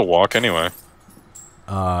 Who needs to walk anyway?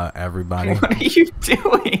 Everybody. What are you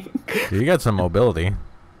doing? You got some mobility.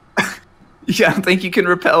 Yeah, I don't think you can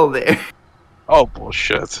rappel there. Oh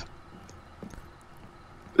bullshit!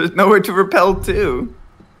 There's nowhere to rappel to.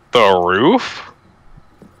 The roof?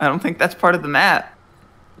 I don't think that's part of the map.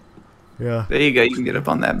 Yeah. There you go. You can get up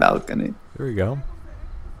on that balcony. There we go.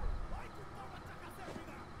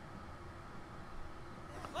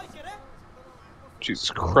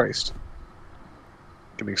 Jesus Christ!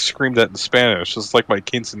 Getting screamed at in Spanish, just like my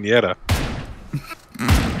quinceañera.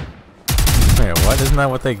 Wait, what? Isn't that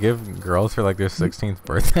what they give girls for like their 16th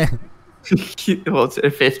birthday? Well, it's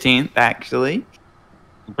their 15th, actually.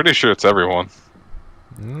 I'm pretty sure it's everyone.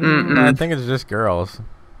 I think it's just girls.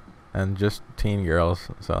 And just teen girls.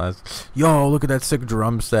 So that's... Yo, look at that sick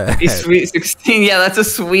drum set. A sweet 16. Yeah, that's a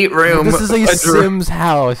sweet room. This is a dr- Sims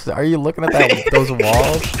house. Are you looking at that those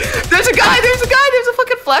walls? There's a guy! There's a guy! There's a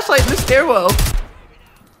fucking flashlight in the stairwell.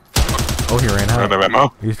 Oh, he ran Random out.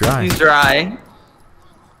 ammo. He's dry. He's dry.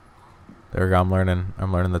 There we go. I'm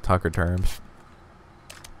learning the Tucker terms.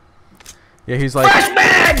 Yeah, he's like...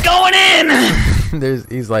 Flashbang! Going in!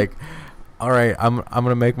 he's like, all right, I'm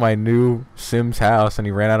gonna make my new Sims house, and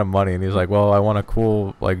he ran out of money, and he's like, well, I want a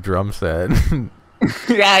cool like drum set.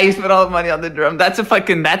 Yeah, he spent all the money on the drum. That's a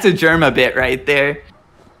Germa bit right there.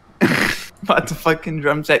 Bought the fucking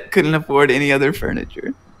drum set, couldn't afford any other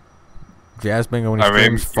furniture. Jazz Bingo when he I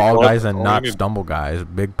mean, streams Fall all- Guys and all not you need- Stumble Guys.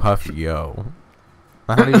 Big Puff Yo.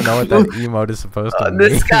 I don't even know what that emote is supposed to mean.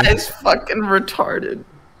 This guy's fucking retarded.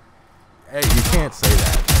 Hey, you can't say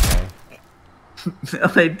that. Okay.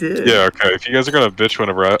 No, I did. Yeah, okay. If you guys are gonna bitch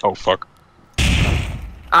whenever I... Oh, fuck.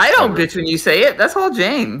 I don't bitch when you say it. That's all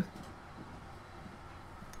James.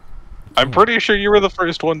 I'm pretty sure you were the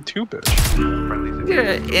first one to bitch.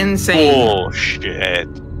 You're insane.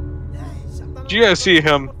 Bullshit. Did you guys see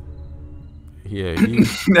him? Yeah,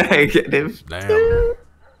 he's Negative. damn.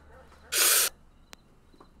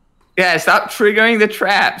 Yeah, stop triggering the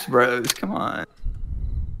traps, bros. Come on.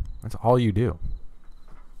 That's all you do.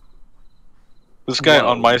 This guy Whoa.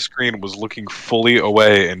 on my screen was looking fully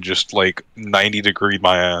away and just like 90-degree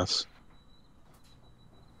my ass.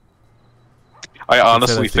 I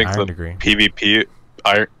honestly that's the think iron that degree.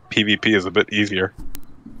 PvP is a bit easier.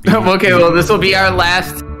 Okay, well, this will be our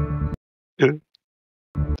last. This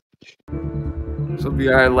will be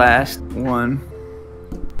our last one.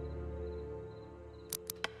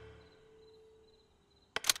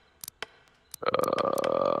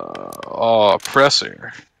 Oh,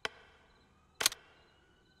 presser.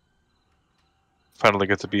 Finally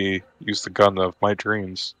get to use the gun of my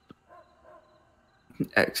dreams.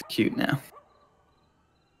 Execute now.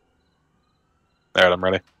 Alright, I'm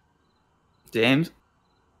ready. James?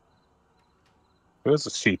 Who has a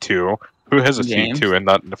C2? Who has a James? C2 and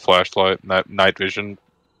not a flashlight, not night vision?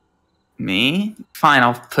 Me? Fine,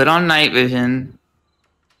 I'll put on night vision.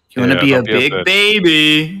 You wanna Yeah, be a don't be a big bitch.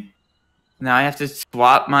 baby? Now I have to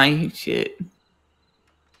swap my shit.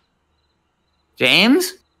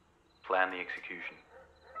 James? Plan the execution.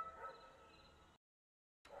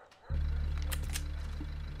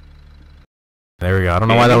 There we go. I don't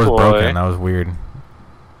know why that was Boy. broken. That was weird.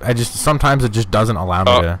 Sometimes it just doesn't allow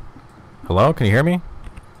me Oh. to. Hello? Can you hear me?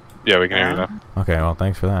 Yeah, we can hear you now. Okay, well,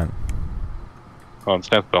 thanks for that. Oh, and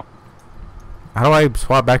stand still. How do I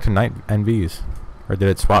swap back to night NVs? Or did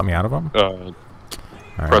it swap me out of them? Alright,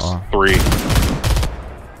 Press well. 3.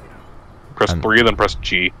 Press And- 3, then press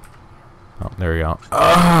G. Oh, there we go.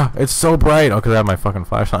 Ah, it's so bright. Oh, because I have my fucking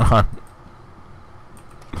flashlight on.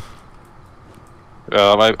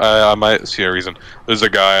 I might see a reason. There's a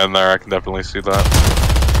guy in there. I can definitely see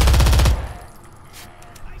that.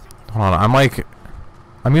 Hold on,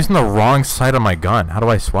 I'm using the wrong side of my gun. How do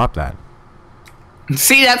I swap that?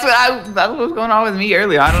 See, that's what was going on with me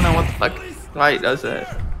earlier. I don't know what the fuck why it does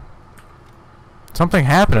that. Something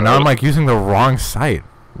happened, and now I'm like using the wrong sight.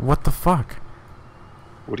 What the fuck?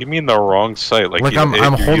 What do you mean the wrong sight? Like I'm you're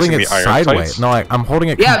holding using it the iron sideways. sights? No, I'm holding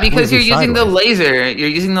it. Yeah, because you're completely using sideways. the laser. You're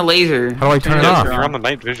using the laser. How do I turn it Yeah, off? you're on the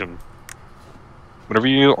night vision. Whenever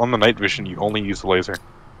you're on the night vision, you only use the laser.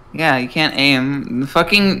 Yeah, you can't aim. The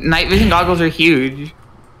fucking night vision goggles are huge.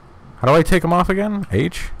 How do I take them off again?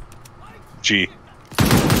 H? G.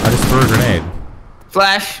 I just threw a grenade.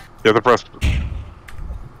 Flash. You have to press.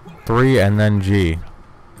 3 and then G.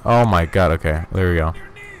 Oh my god, okay. There we go.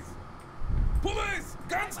 Police!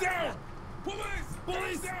 Guns down! Police!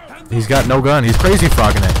 Police down! He's got no gun. He's crazy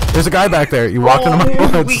frogging it. There's a guy back there. You walked into my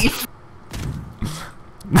bullets.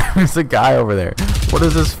 There's a guy over there. What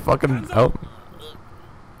is this fucking... Oh.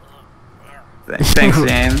 Thanks,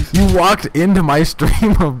 James. You walked into my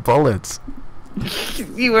stream of bullets.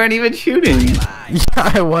 You weren't even shooting.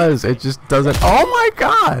 Yeah, I was. It just doesn't... Oh my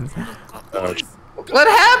god. What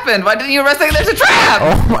happened? Why didn't you arrest him? There's a trap!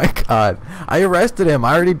 Oh my god. I arrested him.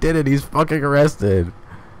 I already did it. He's fucking arrested.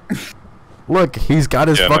 Look, he's got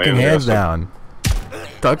his Yeah, no, fucking he hands arrested. down.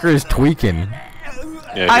 Tucker is tweaking.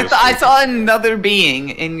 Yeah, I saw another being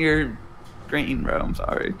in your screen, bro. I'm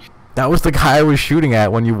sorry. That was the guy I was shooting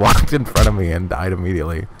at when you walked in front of me and died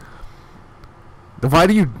immediately. Why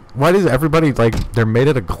does everybody, like, they're made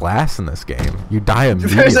out of glass in this game? You die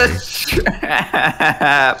immediately. There's a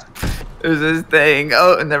trap. There's this thing.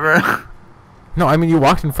 Oh, never. No, I mean, you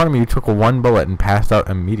walked in front of me, you took one bullet and passed out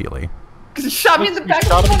immediately. He shot me in the back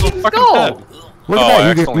shot of him the in the fucking fucking skull. head. Look Oh, I at that,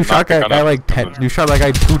 accidentally you shot knocked the that gun guy out. like 10, you shot that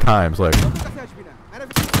guy 2 times, like,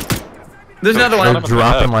 There's another Shot they're him one. in the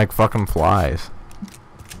dropping head. like fucking flies.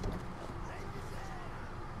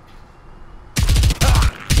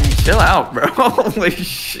 Chill out, bro. Holy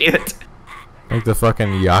shit. Like the fucking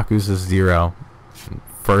Yakuza 0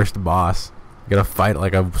 first boss. You gotta fight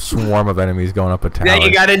like a swarm of enemies going up a tower. Yeah,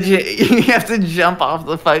 you gotta. You have to jump off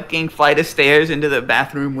the fucking flight of stairs into the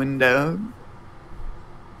bathroom window.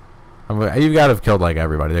 You gotta have killed like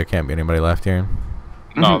everybody. There can't be anybody left here.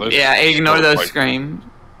 No, there's Yeah, ignore still, those like- screams.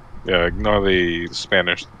 Yeah, ignore the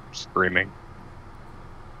Spanish screaming.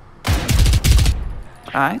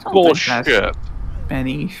 I don't think Bullshit. that's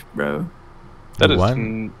Spanish, bro. That is. What?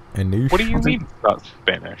 n- Anish? What do you mean it's not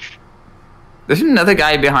Spanish? There's another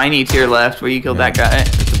guy behind you to your left where you killed Yeah. that guy.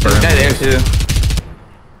 There's a guy there too.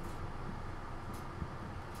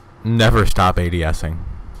 Never stop ADSing.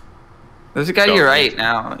 There's a guy to Don't. your right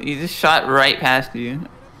now. He just shot right past you.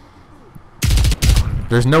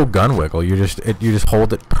 There's no gun wiggle. You just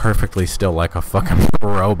hold it perfectly still like a fucking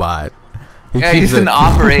robot. Yeah, keeps he's an it-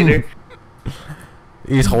 operator.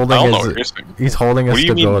 He's holding I don't know his what you're saying. he's holding his What do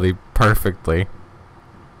you mean? stability perfectly.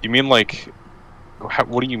 You mean like?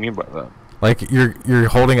 What do you mean by that? Like you're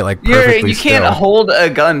holding it like perfectly You can't still. hold a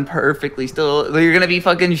gun perfectly still. You're gonna be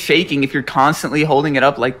fucking shaking if you're constantly holding it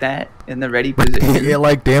up like that in the ready position. It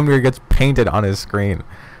like damn near gets painted on his screen.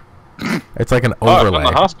 It's like an Oh, I'm overlay.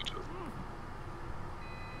 in the hospital.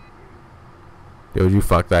 Dude, you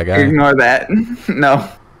fuck that guy. Ignore that. No.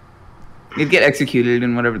 You'd get executed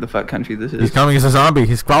in whatever the fuck country this He's is. coming as a zombie.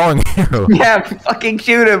 He's following you. Yeah, fucking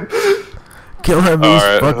shoot him. Kill him. He's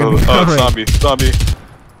Alright, fucking coming. zombie.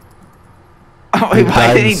 Oh, He wait, why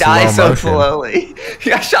died did he in die slow so motion. slowly? He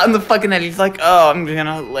got shot in the fucking head. He's like, oh, I'm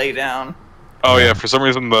gonna lay down. Oh yeah, for some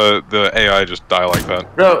reason the AI just die like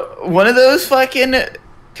that. Bro, one of those fucking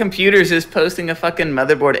computers is posting a fucking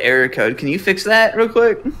motherboard error code. Can you fix that real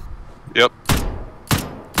quick? Yep.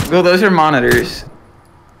 Well, those are monitors.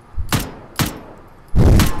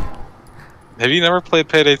 Have you never played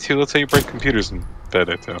Payday 2? Let's say you break computers in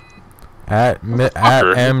Payday 2. At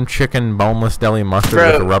Fucker. M chicken boneless deli mustard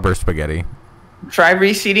Bro. with a rubber spaghetti. Try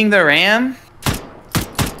reseating the RAM.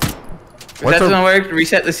 If What's that a- doesn't work,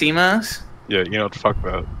 reset the CMOS. Yeah, you know what? Fuck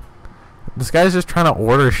that. This guy's just trying to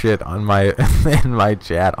order shit on my in my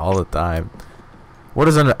chat all the time. What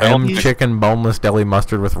is an don't M think- chicken boneless deli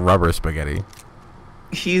mustard with rubber spaghetti?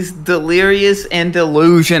 He's delirious and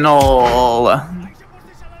delusional.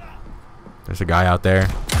 There's a guy out there.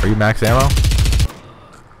 Are you max ammo?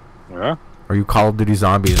 Yeah. Are you Call of Duty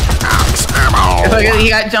zombies? Max ammo. Look at- he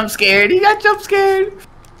got jump scared. He got jump scared.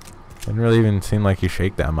 Didn't really even seem like he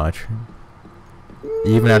shake that much.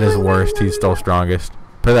 Even at his worst, he's still strongest.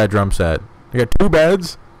 Play that drum set. You got 2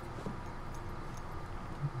 beds?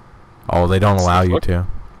 Oh, they don't allow you to.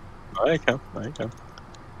 I can.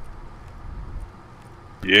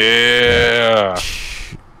 Yeah.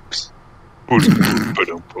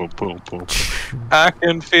 I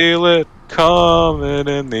can feel it coming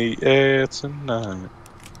in the air tonight.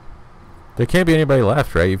 There can't be anybody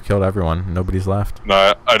left, right? You've killed everyone. Nobody's left.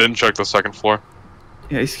 No, I didn't check the second floor.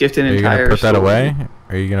 Yeah, he skipped an Are you entire. gonna put that story. away?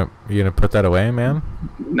 Are you gonna put that away, man?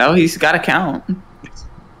 No, he's got to count.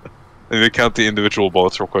 Let me count the individual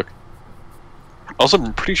bullets real quick. Also,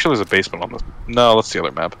 I'm pretty sure there's a basement on this. No, that's the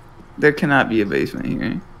other map. There cannot be a basement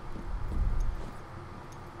here.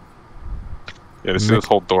 Yeah, you see this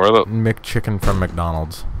whole door? That McChicken from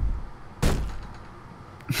McDonald's.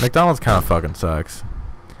 McDonald's kind of fucking sucks.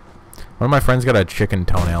 One of my friends got a chicken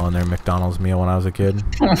toenail in their McDonald's meal when I was a kid.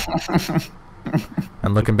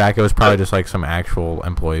 And looking back, it was probably just like some actual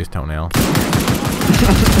employee's toenail.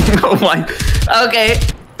 Oh my. Okay.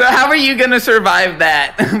 So how are you gonna survive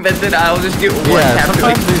that? But then I'll just get one after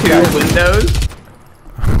like sometimes these 2 windows.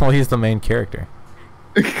 Well, he's the main character.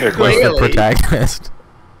 He's the Clearly. protagonist.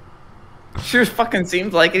 Sure fucking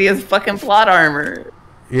seems like it. He has fucking plot armor.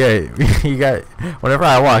 Yeah, you got. Whenever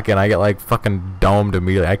I walk in, I get like fucking domed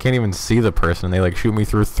immediately. I can't even see the person. They like shoot me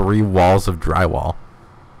through 3 walls of drywall,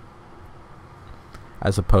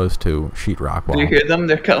 as opposed to sheetrock wall. Do you hear them?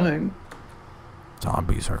 They're coming.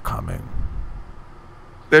 Zombies are coming.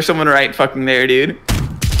 There's someone right fucking there, dude.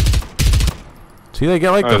 See, they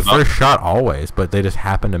get like Oh, the first shot always, but they just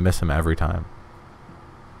happen to miss him every time.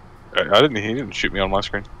 He didn't shoot me on my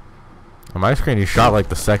screen. On my screen, he shot like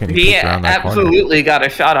the second he He peeked around that corner. absolutely got a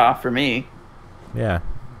shot off for me. Yeah.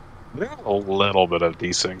 They got a little bit of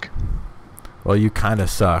desync. Well, you kind of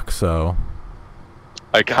suck, so.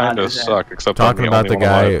 I kind of is that- suck, except I'm Talking about the only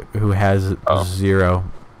one guy alive. who has Oh. 0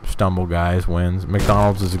 stumble guys wins.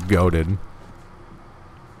 McDonald's is goated.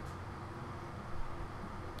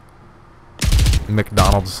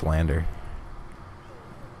 McDonald's slander.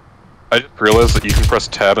 I just realized that you can press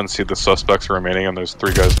tab and see the suspects remaining, and there's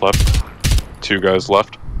 3 guys left. 2 guys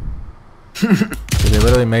left. Did they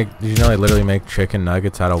literally make? Did you know they literally make chicken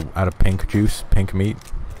nuggets out of pink juice, pink meat,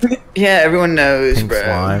 Yeah, everyone knows, pink bro.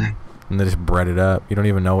 slime, and they just bread it up? You don't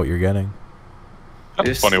even know what you're getting. How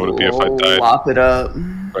Just funny would it be if I died lop it up.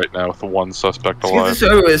 right now with the 1 suspect Let's get alive? this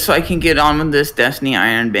over with so I can get on with this Destiny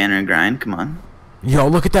Iron Banner grind. Come on. Yo,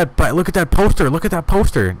 look at that! Look at that poster! Look at that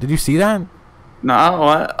poster! Did you see that? No,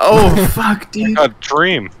 what? Oh, fuck, dude. God,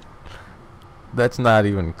 Dream! That's not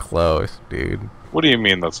even close, dude. What do you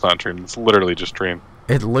mean that's not Dream? It's literally just Dream.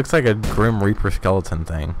 It looks like a Grim Reaper skeleton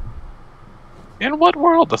thing. In what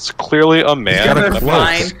world? That's clearly a You man. got a gotta cloak.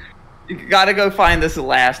 find. You gotta go find this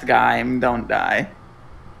last guy and don't die.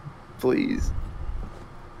 Please.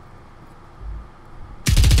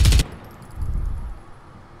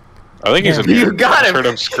 I think he's in You here. got I him. heard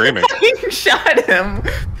him screaming. You shot him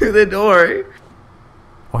through the door.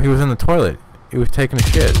 Oh, he was in the toilet. He was taking a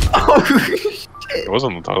shit. Oh, shit. It was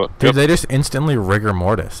on the toilet. Dude, Yep. they just instantly rigor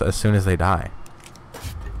mortis as soon as they die.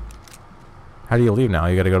 How do you leave now?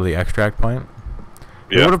 You gotta go to the extract point?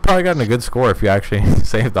 You would Yeah. have probably gotten a good score if you actually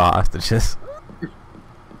saved the hostages.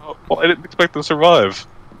 Oh, well, I didn't expect to survive.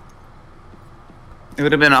 It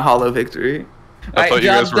would have been a hollow victory. I thought Alright, you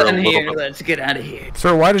guys job's were a done little here. bit- Let's get out of here.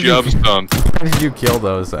 Sir, why did Job's you done. why did you kill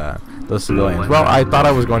those civilians? Well, I thought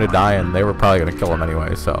I was going to die and they were probably going to kill them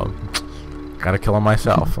anyway, so gotta kill them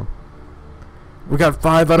myself. We got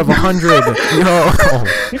 5 out of 100.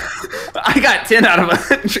 Yo. I got 10 out of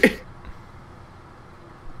 100.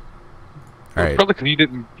 All right. Probably because you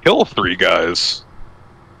didn't kill 3 guys.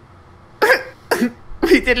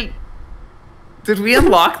 We didn't. Did we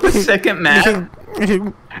unlock the second map?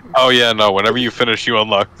 Oh yeah, no. Whenever you finish, you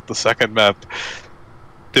unlock the second map.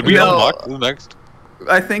 Did we No. unlock the next?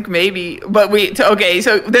 I think maybe, but okay.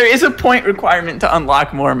 So there is a point requirement to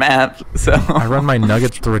unlock more maps. So I run my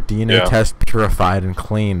nuggets through a DNA Yeah. test, purified and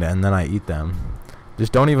cleaned, and then I eat them.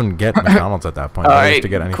 Just don't even get McDonald's at that point. all You have right, to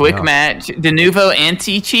get anything quick else. match. Denuvo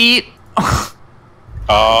anti-cheat.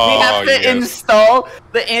 Oh, We have to yes. install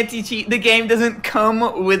the anti-cheat. The game doesn't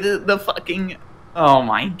come with the fucking. Oh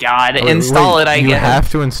my god! Wait, Install wait, it, I you guess.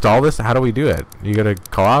 have to install this? How do we do it? You gotta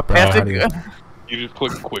co-op? Or I have how to, do you... You just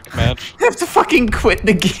click quick match. I have to fucking quit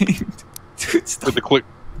the game. to install. With the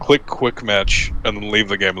click quick match, and then leave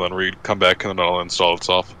the game, and then come back, and then it'll install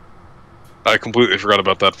itself. I completely forgot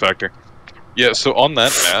about that factor. Yeah, so on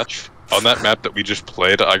that map that we just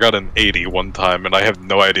played, I got an 80 one time, and I have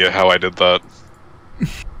no idea how I did that.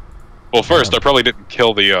 Well, first, I probably didn't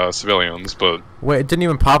kill the civilians, but... Wait, it didn't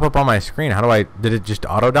even pop up on my screen. How do I... Did it just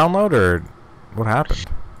auto-download, or what happened?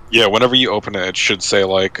 Yeah, whenever you open it, it should say,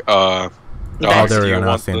 like, Oh, there we go.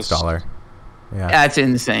 Now it's the installer. Yeah. That's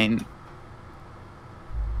insane.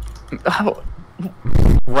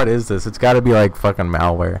 What is this? It's got to be, like, fucking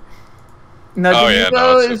malware. No, Oh, the yeah, Nuvo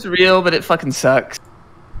no, is real, but it fucking sucks.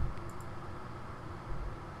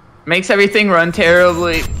 Makes everything run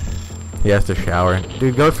terribly. He has to shower.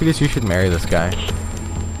 Dude, Go Fetus, you should marry this guy.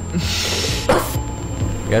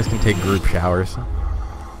 You guys can take group showers.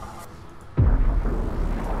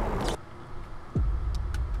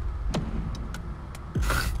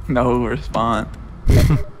 No response.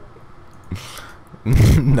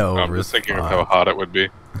 No I'm just thinking of how hot it would be.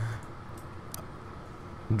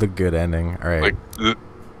 The good ending. Alright. Like,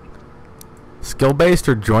 Skill-based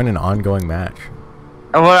or join an ongoing match?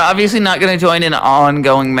 We're obviously not going to join an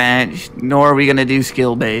ongoing match, nor are we going to do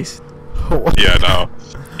skill-based. yeah, no.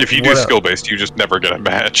 If you do What a- skill-based, you just never get a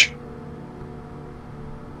match.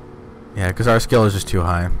 Yeah, because our skill is just too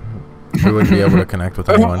high. We wouldn't be able to connect with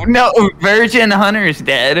anyone. No, Virgin Hunter's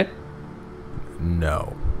dead.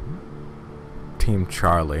 No. Team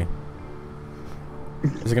Charlie.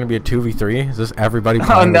 Is it going to be a 2v3? Is this everybody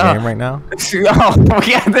playing the game right now? Oh,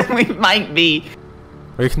 yeah, then we might be.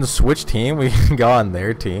 Or you can switch team? We can go on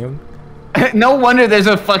their team? No wonder there's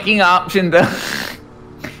a fucking option to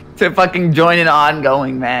fucking join an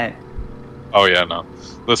ongoing match. Oh, yeah, no.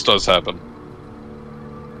 This does happen.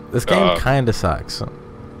 This game kind of sucks.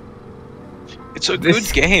 It's a good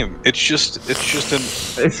game. It's just an...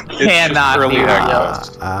 This cannot early be real.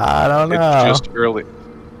 access. I don't know. It's just early.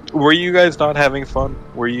 Were you guys not having fun?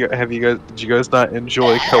 Did you guys not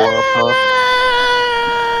enjoy co-op, huh?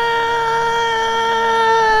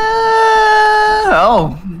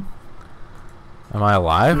 Oh, Am I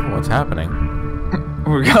alive? What's happening?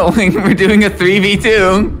 we're doing a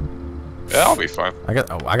 3v2. Yeah, I'll be fine. I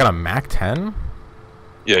got a Mac 10?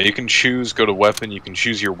 Yeah, you can choose, go to weapon, you can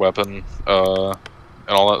choose your weapon, and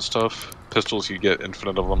all that stuff. Pistols, you get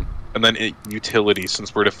infinite of them. And then utility,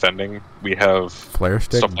 since we're defending, we have... Flare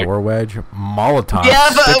stick, stuff like- door wedge, Molotov, Yeah,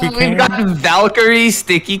 but sticky we've cam? got Valkyrie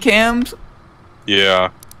sticky cams. Yeah.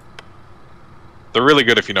 They're really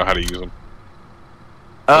good if you know how to use them.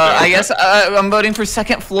 I guess I'm voting for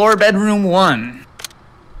second floor, bedroom 1.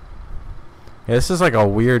 Yeah, this is like a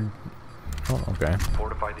weird... Oh, okay.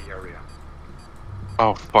 Fortify the area.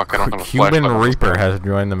 Oh, fuck, I don't have a Cuban flashlight on this Reaper thing. has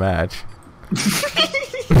joined the match.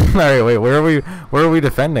 Alright, wait, where are we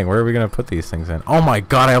defending? Where are we gonna put these things in? Oh my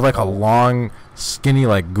god, I have like a long, skinny,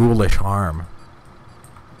 like ghoulish arm.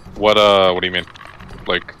 What do you mean?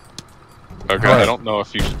 Like... Okay, Alright. I don't know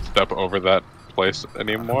if you should step over that place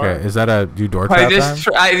anymore. Okay, is that a door I trap just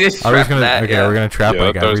time? I just Are we trapped gonna that. okay? Yeah. We're gonna trap Yeah,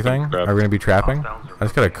 like that does everything. trap. Are we gonna be trapping? I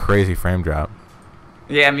just got a crazy frame drop.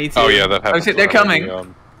 Yeah, me too. Oh yeah, that Oh happens. shit, they're whenever coming.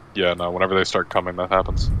 the, yeah, no, whenever they start coming, that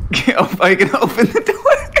happens. Oh, I can open the door.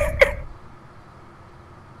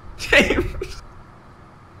 James.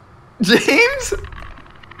 James.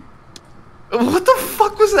 What the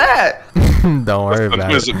fuck was that? Don't worry That's the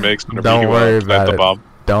about noise it. it makes whenever Don't you worry plant about the it. bomb.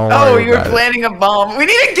 Don't Oh, worry you were about it. planting a bomb. We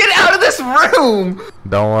need to get out of this room.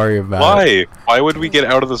 Don't worry about it. Why? Why would we get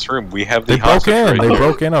out of this room? We have the They broke hostage in. right They here.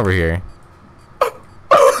 broke in over here.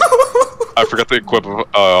 I forgot to equip.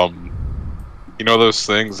 You know those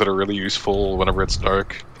things that are really useful whenever it's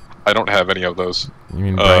dark. I don't have any of those. You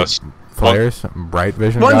mean Uh, bright flares? Bright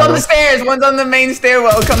vision One's on the goggles? stairs. One's on the main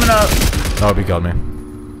stairwell coming up. Oh, he killed me.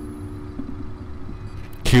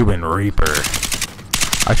 Cuban Reaper.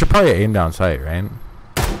 I should probably aim down sight, right?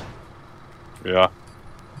 Yeah.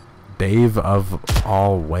 Dave of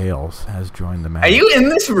all Wales has joined the match. Are you in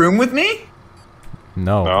this room with me?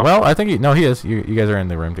 No. No. Well, I think he is. You guys are in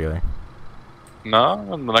the room together. No,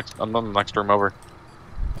 I'm in the next room over.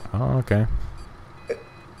 Oh, okay.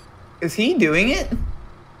 Is he doing it?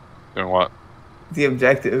 Doing what? The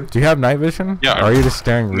objective. Do you have night vision? Yeah. Or are you just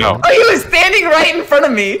staring? No. real? Oh, he was standing right in front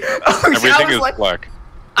of me. Oh, shit, Everything I was is like, black.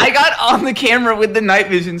 I got on the camera with the night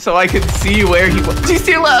vision so I could see where he was. Do you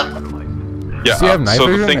see left? Yeah. Do you have night so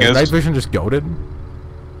vision? the thing Is night is, vision just goaded?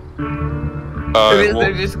 They're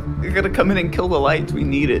well, just gonna come in and kill the lights. We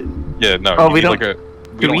need it. yeah, no. Oh, you we need don't- like a.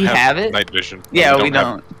 do don't we have it? Night vision. Yeah, we have-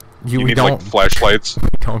 don't. You we need don't. like flashlights. We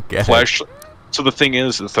don't get it. Flash. So the thing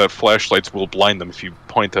is that flashlights will blind them if you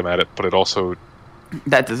point them at it, but it also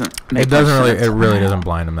That doesn't make It doesn't much really. sense. It really doesn't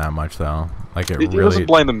blind him that much, though. Like it it really. doesn't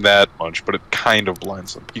blind them that much, but it kind of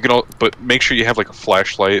blinds them. You can, but make sure you have like a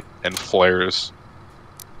flashlight and flares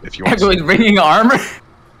if you want. Everyone's bringing armor.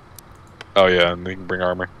 Oh yeah, and they can bring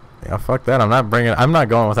armor. Yeah, fuck that. I'm not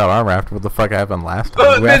going without armor after what the fuck happened last time.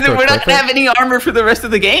 Well, Do we have to we're not equip gonna it? have any armor for the rest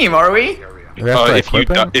of the game, are we? Do we have to If you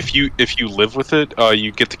equip it? if you live with it,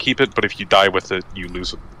 you get to keep it. But if you die with it, you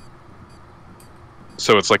lose it.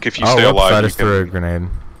 So it's like if you stay whoops, I alive, you just threw a can. grenade.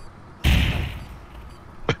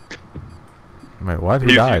 Wait, what? Who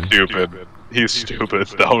He's died? stupid. He's stupid.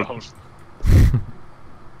 Don't.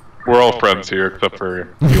 We're all friends here, except for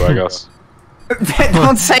you, I guess.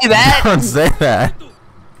 Don't say that. Don't say that.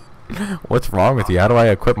 What's wrong with you? How do I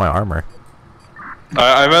equip my armor?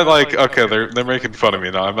 I meant like, okay, they're making fun of me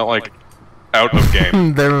now. I meant like, out of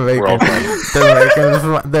game. they're all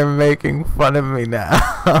they're making fun of me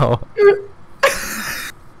now.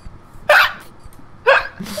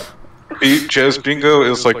 Jazz Bingo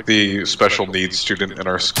is like the special needs student in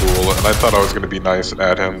our school, and I thought I was gonna be nice and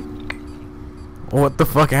add him. What the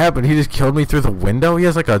fuck happened? He just killed me through the window? He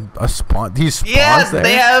has like a spawn. He spawns Yeah, there?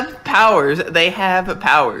 they have powers. They have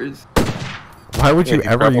powers. Why would you Yeah, he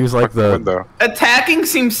ever probably use like broke the... window. Attacking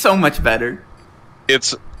seems so much better.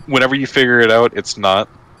 It's whenever you figure it out, it's not.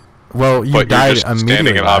 Well, you But you're died just immediately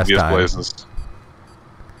standing in last obvious time. places.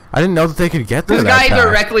 I didn't know that they could get there This that guy fast.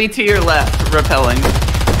 directly to your left, repelling.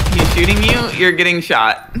 He's shooting you, you're getting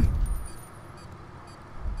shot.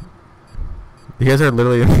 You guys are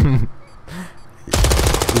literally...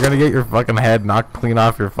 You're gonna get your fucking head knocked clean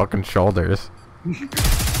off your fucking shoulders.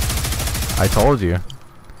 I told you.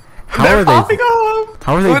 How They're are popping they? off.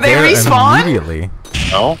 How are they Will they there respawn? immediately?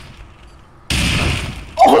 No.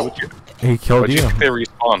 Oh, He killed But you you. think they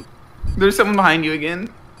respawn? there's someone behind you again.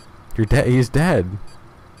 You're dead. He's dead.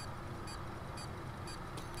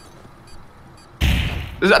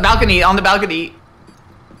 There's a balcony, on the balcony.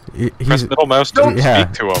 He's Press middle mouse to Yeah.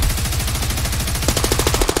 speak to him.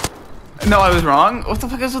 No, I was wrong. What the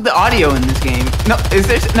fuck is with the audio in this game? No, is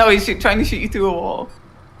there? No, he's trying to shoot you through a wall.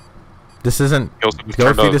 This isn't. He also just Goat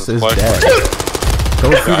turned on Fetus his is flashlight. dead.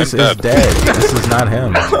 Goat Fetus I'm is dead. dead. This is not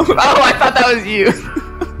him. Oh, I thought that was you.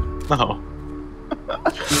 No.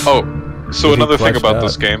 Oh, so He another thing fleshed about out.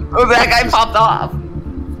 this game Oh, that guy popped off.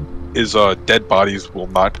 is dead bodies will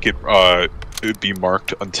not get be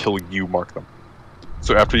marked until you mark them.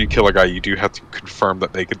 So after you kill a guy, you do have to confirm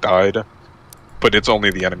that they died, but it's only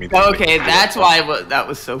the enemy. that Okay, they- that's why that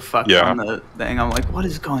was so fucked Yeah. on the thing. I'm like, what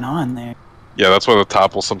is going on there? Yeah, that's why the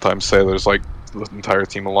top will sometimes say there's like the entire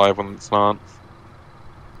team alive when it's not.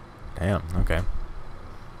 Damn. Okay.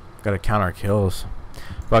 Gotta count our kills.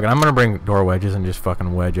 Fuck it, I'm gonna bring door wedges and just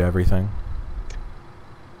fucking wedge everything.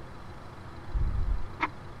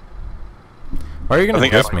 Why are you I gonna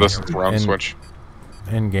think diss after me this it's round in, switch.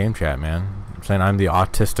 in game chat, man? I'm saying I'm the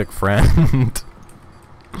autistic friend.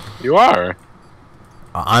 You are.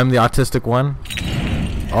 I'm the autistic one.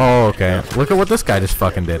 Oh, okay. Look at what this guy just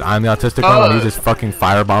fucking did. I'm the autistic one when he just fucking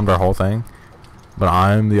firebombed our whole thing. But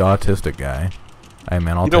I'm the autistic guy. Hey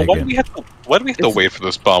man, I'll You know, take why do it. we have to? Why do we have to It's- wait for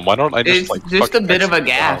this bomb? Why don't I just It's like? just a fucking bit of a execute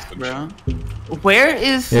the gas, hostage? bro. Where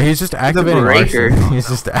is? Yeah, he's just activating breaker. arson. He's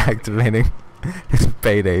just activating his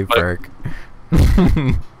payday perk.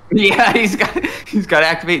 Yeah, he's got to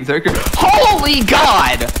activate Zerker. Holy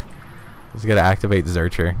God! He's gotta activate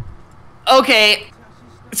Zercher. Okay,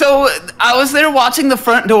 so I was there watching the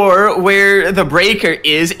front door where the breaker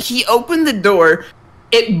is. He opened the door,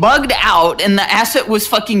 it bugged out, and the asset was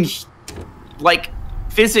fucking like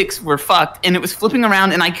physics were fucked, and it was flipping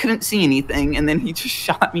around, and I couldn't see anything, and then he just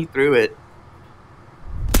shot me through it.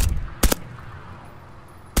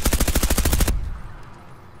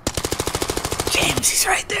 James, he's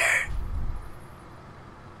right there.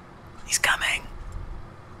 He's coming.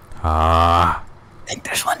 Ah, I think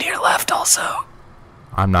there's one to your left also.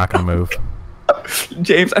 I'm not gonna move.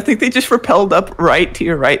 James, I think they just repelled up right to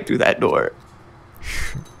your right through that door.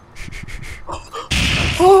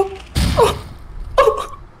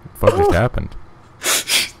 What just happened?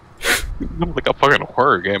 Like a fucking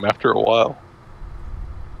horror game after a while.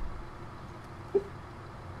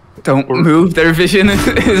 Don't move. Their vision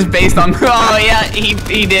is based on. Oh yeah,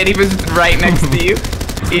 he did. He was right next to you.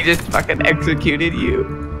 He just fucking executed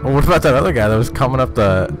you. Well, what about that other guy that was coming up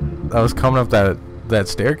that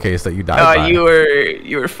staircase that you died Oh, by?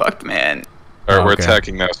 you were fucked, man. Alright, we're Okay.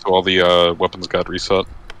 attacking now, so all the weapons got reset.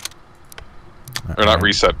 Or not Alright.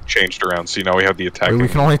 reset, changed around. So now we have the attacking. We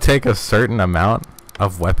can only take a certain amount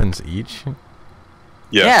of weapons each.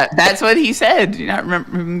 Yeah, that's what he said. Do you not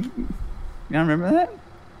remember? You not remember that?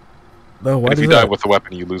 No, And what if is you die that? with a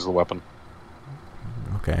weapon, you lose the weapon.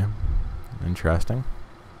 Okay, interesting.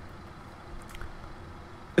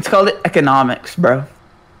 It's called economics, bro.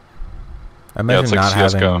 Imagine it's like not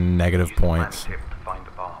CS:GO. having negative points. Tip to find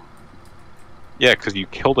the bomb. Yeah, because you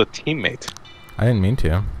killed a teammate. I didn't mean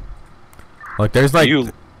to. Look, there's like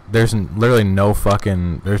You there's literally no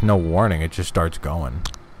fucking, there's no warning. It just starts going.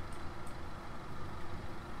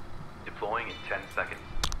 Deploying in 10 seconds.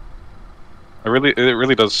 It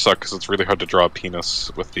really does suck because it's really hard to draw a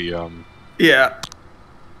penis with the Yeah.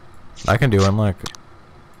 I can do one. Look.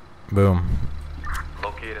 Boom.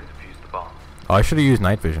 Locate and defuse the bomb. Oh, I should have used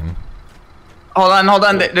night vision. Hold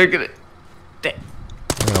on. They're gonna.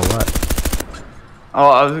 You know what? Oh,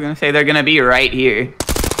 I was gonna say they're gonna be right here.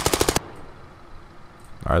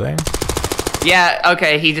 Are they? Yeah.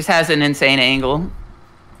 Okay. He just has an insane angle.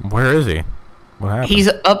 Where is he? What happened? He's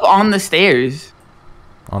up on the stairs.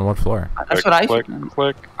 On what floor? That's what I click, should know.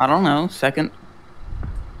 click. I don't know. Second.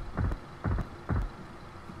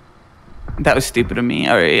 That was stupid of me.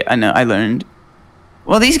 Alright, I know. I learned.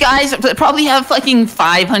 Well, these guys probably have fucking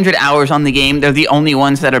 500 hours on the game. They're the only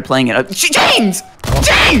ones that are playing it. James!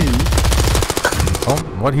 James!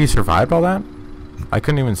 Oh, what? He survived all that? I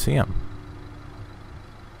couldn't even see him.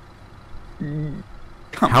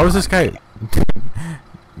 How is this guy?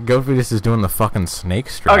 GoFetus is doing the fucking snake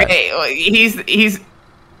strat. Okay, he's. Okay,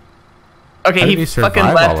 How did he he survive fucking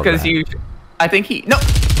all left of because that? you. I think he. No!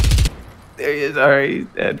 There he is. Alright, he's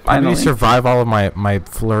dead. How did Finally. he survive all of my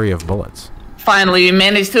flurry of bullets? Finally, we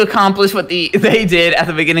managed to accomplish what they did at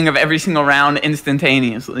the beginning of every single round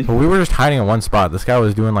instantaneously. But we were just hiding in one spot. This guy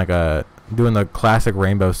was doing like doing the classic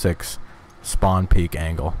Rainbow Six spawn peek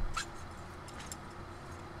angle.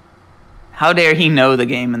 How dare he know the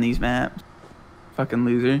game in these maps? Fucking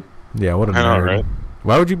loser. Yeah, what a I know, nerd. right?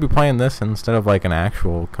 Why would you be playing this instead of like an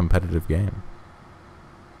actual competitive game?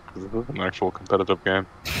 This is an actual competitive game.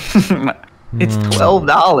 It's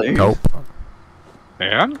 $12. Nope.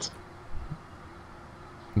 And?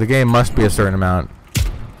 The game must be a certain amount.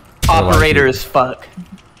 Operator as fuck.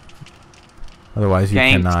 Otherwise, you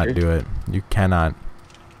cannot Gangster. do it. You cannot.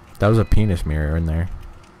 That was a penis mirror in there.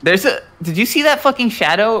 There's a. Did you see that fucking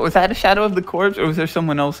shadow? Was that a shadow of the corpse, or was there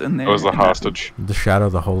someone else in there? That was the in that- hostage. The shadow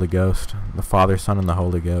of the Holy Ghost. The Father, Son, and the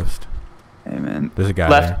Holy Ghost. Hey man. There's a guy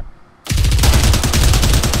Left. there.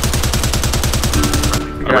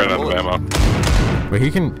 I ran out of ammo. But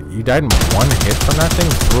you died in one hit from that thing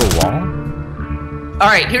through a wall? All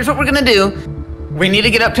right. Here's what we're gonna do. We need to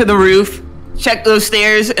get up to the roof, check those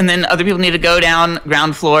stairs, and then other people need to go down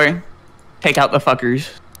ground floor, take out the fuckers.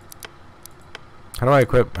 How do I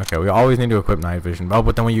equip? Okay, we always need to equip night vision. Oh,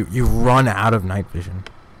 but then when you run out of night vision.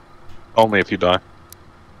 Only if you die.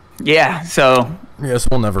 Yeah. So Yes,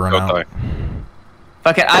 we'll never run Don't out. die.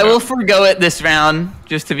 fuck it. I will forgo it this round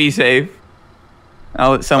just to be safe.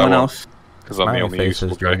 I'll let someone won't. else. Because I'm the Smiley only faces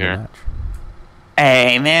useful guy during the here. match.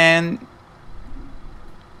 Hey man.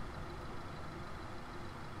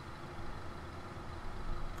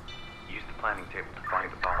 Use the planning table to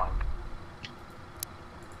find the bomb.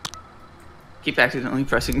 Keep accidentally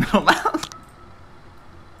pressing middle mouse.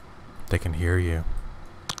 They can hear you.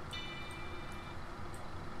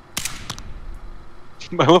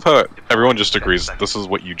 I love how everyone just agrees this is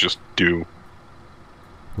what you just do.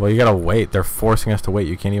 Well, you gotta wait. They're forcing us to wait.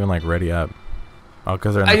 You can't even like ready up. Oh,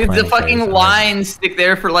 because they're in the The planning fucking phase. lines stick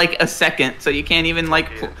there for like a second, so you can't even like.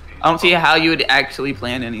 I don't see how you would actually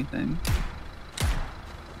plan anything.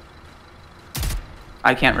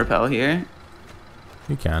 I can't repel here.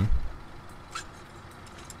 You can.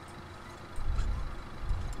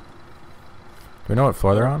 Do we know what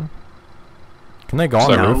floor they're on? Can they go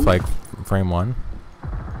on the Seven. roof like frame one?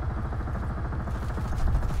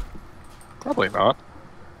 Probably not.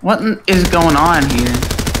 What is going on here?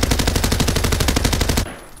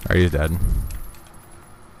 Are you dead?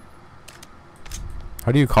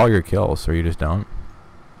 How do you call your kills, or you just don't?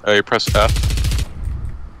 You press F.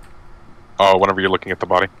 Oh, whenever you're looking at the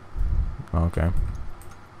body. Oh, okay.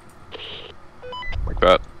 Like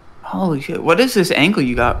that. Holy shit! What is this angle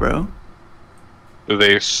you got, bro? There's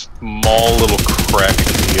a small little crack in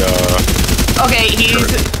the, Okay,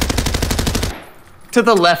 he's to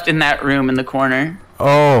the left in that room in the corner.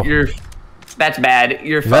 Oh, You're. That's bad.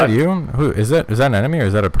 You're is that fucked. you? Who is that? Is that an enemy or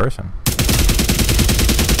is that a person? Is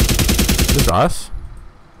this us?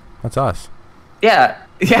 That's us. Yeah,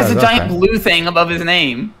 he has Yeah, a that's giant right. blue thing above his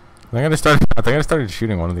name. I think I started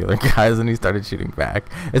shooting one of the other guys, and he started shooting back.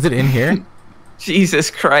 Is it in here? Jesus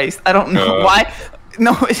Christ! I don't know Uh. why.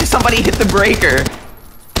 No, it's just somebody hit the breaker.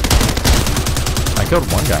 I killed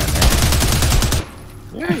one guy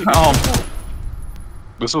in there. Oh,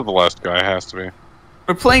 this is the last guy, has to be.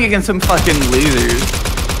 we're playing against some fucking losers.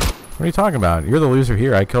 What are you talking about? You're the loser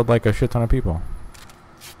here. I killed like a shit ton of people.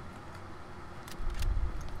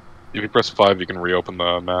 If you press 5, you can reopen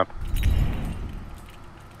the map.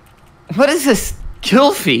 What is this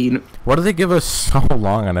kill feed? What do they give us so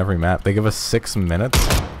long on every map? They give us 6 minutes?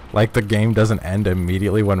 Like the game doesn't end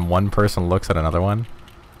immediately when one person looks at another one.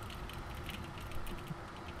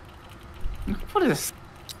 What is?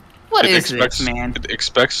 What is this, man? It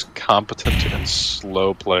expects competent and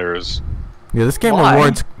slow players. Yeah, this game Why?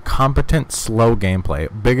 rewards competent, slow gameplay.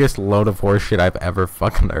 Biggest load of horse shit I've ever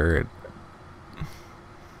fucking heard.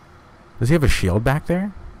 Does he have a shield back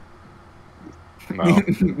there? No.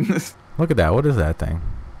 Look at that. What is that thing?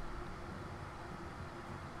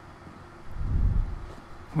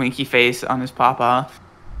 Winky face on his pop-off.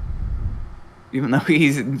 Even though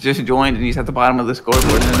he's just joined and he's at the bottom of the scoreboard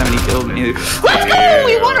and doesn't have any kills. Let's go!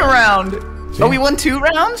 We won a round! See? Oh, we won 2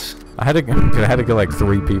 rounds? I had to kill like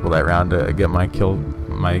 3 people that round to get my kill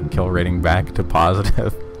rating back to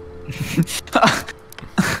positive.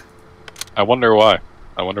 I wonder why.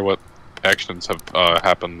 I wonder what actions have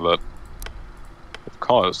happened that have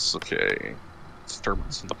caused such a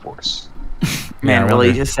disturbance in the force. Man, I really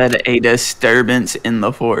wonder. just said a disturbance in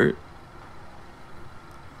the fort.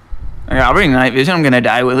 Okay, I'll bring night vision. I'm gonna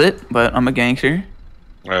die with it, but I'm a gangster.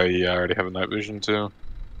 Yeah, I already have a night vision too.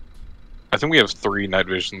 I think we have 3 night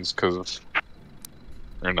visions because of...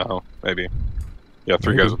 Or no, maybe. Yeah,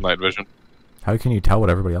 3 Maybe. guys with night vision. How can you tell what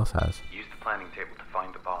everybody else has? Use the planning table to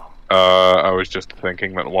find the bomb. I was just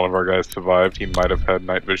thinking that one of our guys survived. He might have had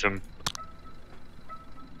night vision.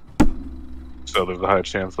 So there's a high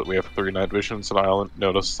chance that we have 3 night visions, and I'll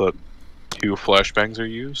notice that 2 flashbangs are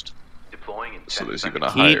used. Deploying in 10 So there's seconds. even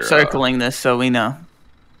a higher... Keep circling this so we know.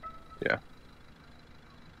 Yeah.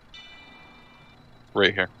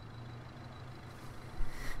 Right here.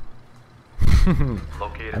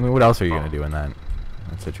 Located I mean, what else are you gonna do in that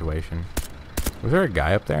situation? Was there a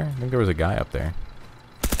guy up there? I think there was a guy up there.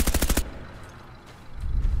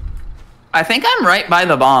 I think I'm right by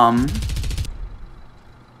the bomb.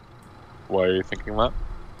 Why are you thinking that?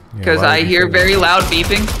 Yeah, Because why I would you hear say that? very loud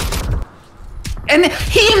beeping. And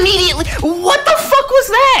he immediately... What the fuck was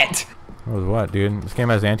that? What was what, dude? This game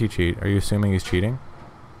has anti-cheat. Are you assuming he's cheating?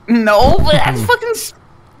 No, but that's fucking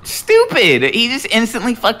stupid. He just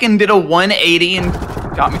instantly fucking did a 180 and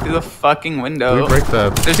shot me through the fucking Did window. we break the?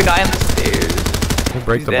 There's a guy on the stairs. Did we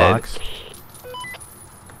break He's the dead. box?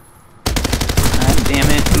 God damn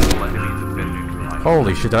it. enemies have been neutralized.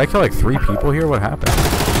 Holy shit! Did I kill like 3 people here? What happened?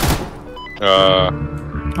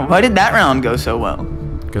 Why did that round go so well?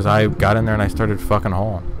 Because I got in there and I started fucking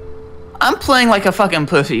hole. I'm playing like a fucking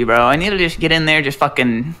pussy, bro. I need to just get in there, just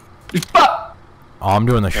fucking... Just fuck! Oh, I'm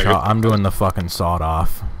doing the Yeah, shot. good. I'm doing the fucking sawed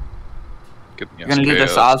off. Get You're gonna do the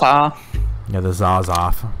Zaza. Yeah, the zaws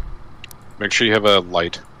off. Make sure you have a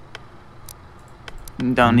light.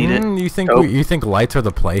 Don't need it. You think Nope. you think lights are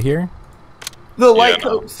the play here? The white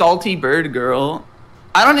no. coat salty bird girl.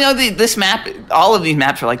 I don't know, this map... All of these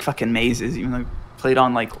maps are like fucking mazes, even though I played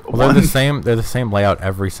on like Well, they're one. the same. They're the same layout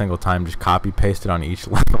every single time. Just copy pasted on each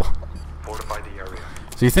level. Fortify the area.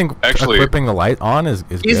 So you think Actually- equipping the light on is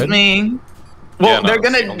Excuse good? me. Well, Yeah, no, they're it's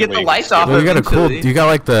the gonna only get way the you can lights see off Well, you got a cool. eventually. You got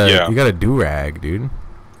like the. Yeah. You got a do rag, dude.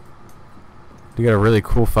 You got a really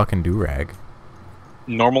cool fucking do rag.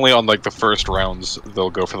 Normally on like the first rounds, they'll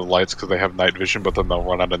go for the lights because they have night vision, but then they'll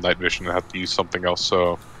run out of night vision and have to use something else.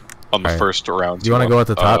 So on the Alright. first rounds, Do you want to go at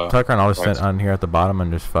the top, Tucker, and I'll just lights. sit on here at the bottom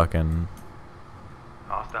and just fucking.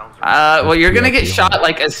 Hostiles are Well, you're gonna get VIP shot home.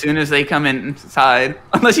 like as soon as they come inside,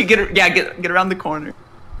 unless you get around the corner.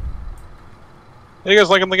 Hey, you guys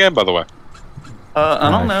liking the game, by the way? I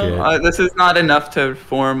don't Oh, know. shit. This is not enough to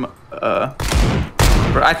form.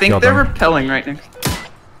 I think Kill they're them. repelling right next.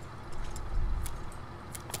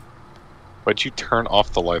 Why'd you turn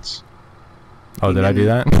off the lights? Oh, did I do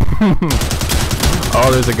that? Oh,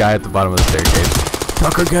 there's a guy at the bottom of the staircase.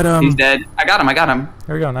 Tucker, get He's him! dead. I got him.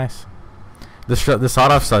 There we go. Nice. The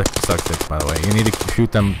sawed off sucks it, by the way. You need to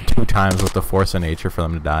shoot them 2 times with the force of nature for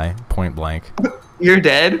them to die, point blank. You're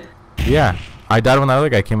dead. Yeah, I died when the other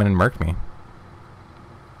guy came in and murked me.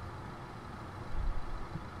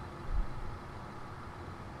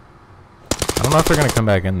 I don't know if they're gonna come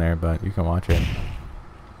back in there, but you can watch it.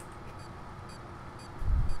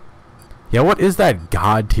 Yeah, what is that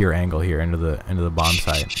god tier angle here into the bomb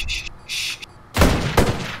site?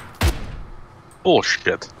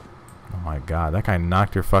 Bullshit. Oh my god, that guy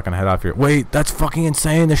knocked your fucking head off your. Wait, that's fucking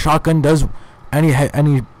insane. The shotgun does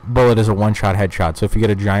any bullet is a 1-shot headshot. So if you get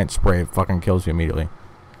a giant spray, it fucking kills you immediately.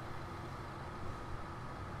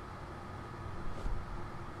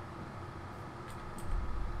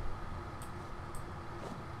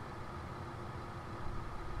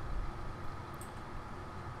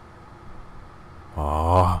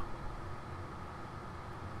 Oh.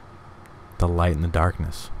 The light in the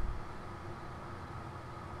darkness.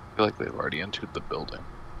 I feel like they've already entered the building.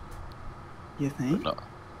 You think? No.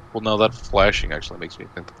 Well, no, that flashing actually makes me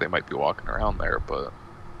think that they might be walking around there, but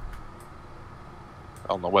I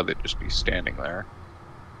don't know why they'd just be standing there.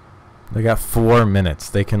 They got 4 minutes.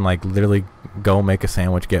 They can like literally go make a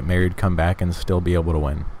sandwich, get married, come back, and still be able to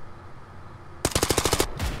win.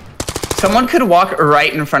 Someone could walk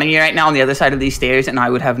right in front of you right now on the other side of these stairs, and I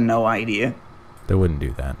would have no idea. They wouldn't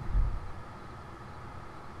do that.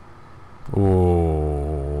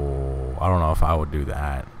 Oh, I don't know if I would do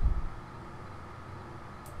that.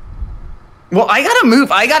 Well, I gotta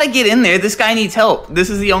move. I gotta get in there. This guy needs help. This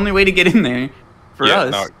is the only way to get in there for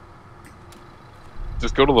us. No.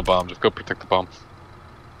 Just go to the bomb. Just go protect the bomb.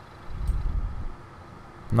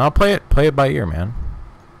 No, play it by ear, man.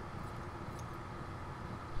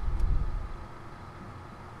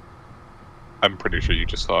 I'm pretty sure you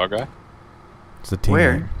just saw a guy. It's a team.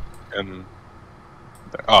 Where? And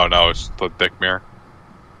oh no, it's the dick mirror.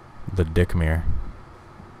 The dick mirror.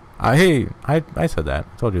 Hey, I said that.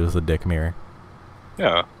 I told you it was the dick mirror.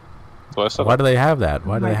 Yeah. So I said. Why do they have that?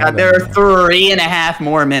 Why do they have God, that? there are 3.5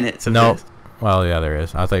 more minutes of No. this. Well, yeah, there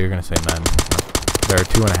is. I thought you were gonna say men. There are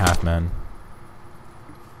 2.5 men.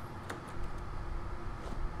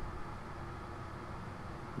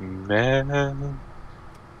 Man.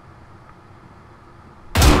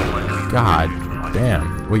 God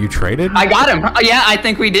damn. Well, you traded? I got him. Yeah, I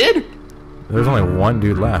think we did. There's only one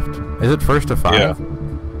dude left. Is it first to 5? Yeah.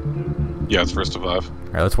 Yeah, it's first to 5.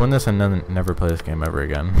 Alright, let's win this and then never play this game ever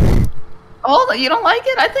again. Oh, you don't like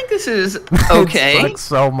it? I think this is okay. It sucks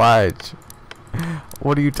so much.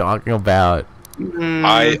 What are you talking about?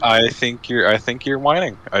 I think you're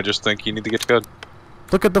whining. I just think you need to get good.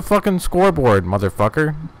 Look at the fucking scoreboard,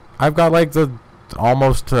 motherfucker. I've got like the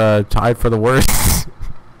almost tied for the worst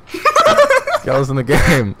kills in the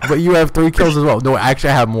game. But you have 3 kills as well. No, actually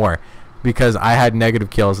I have more. Because I had negative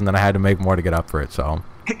kills and then I had to make more to get up for it, so.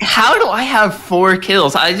 How do I have 4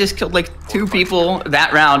 kills? I just killed like 2 people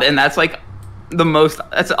that round, and that's like the most.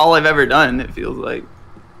 That's all I've ever done. It feels like.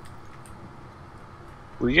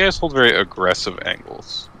 Well, you guys hold very aggressive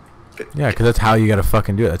angles. Yeah, because that's how you gotta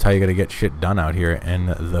fucking do it. That's how you gotta get shit done out here in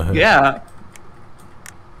the hood. Yeah.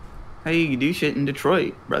 How you do shit in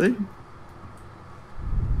Detroit, brother?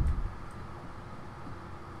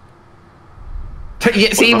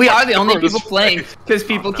 Yeah, see, we are the only people playing because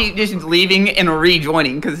people keep just leaving and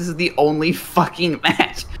rejoining because this is the only fucking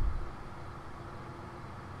match.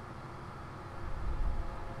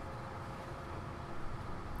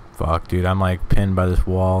 Fuck, dude, I'm like pinned by this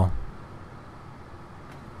wall.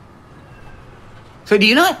 So do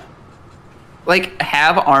you not like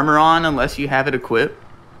have armor on unless you have it equipped?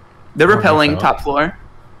 They're repelling top floor.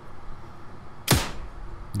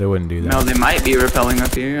 They wouldn't do that. No, they might be repelling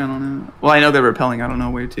up here. I don't know. Well, I know they're repelling. I don't know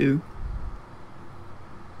where to.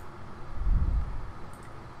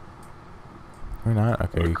 We're not?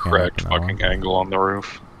 Okay, you can't. Cracked fucking angle on the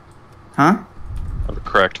roof. Huh? I have a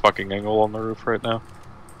cracked fucking angle on the roof right now.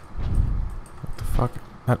 What the fuck?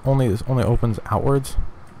 This only opens outwards?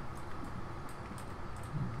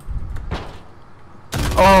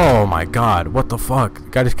 Oh my god, what the fuck? The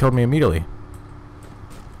guy just killed me immediately.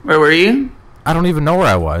 Where were you? I don't even know where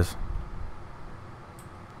I was.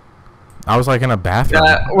 I was like in a bathroom.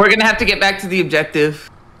 We're gonna have to get back to the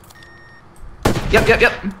objective. Yep.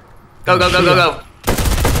 Go.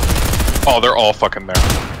 Oh, they're all fucking there.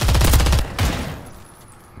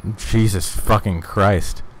 Jesus fucking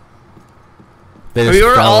Christ. They We just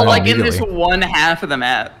were fell all in like in this immediately. one half of the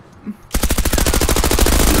map.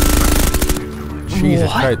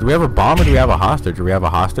 Jesus Christ. Do we have a bomb or do we have a hostage? Do we have a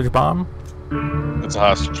hostage bomb? It's a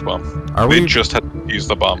hostage bomb. Are They we- just had to use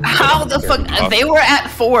the bomb. How the fuck? They were at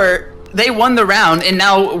 4. They won the round, and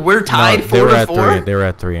now we're tied No, 4 they were to at 4. 3. They were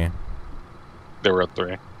at 3. They were at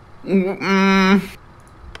 3.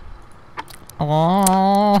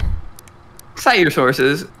 Aww. Cite your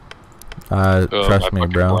sources. Trust my me, fucking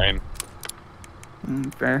bro. brain.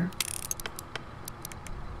 Fair.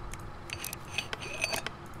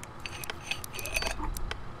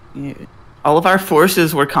 Yeah. All of our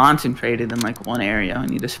forces were concentrated in like one area. We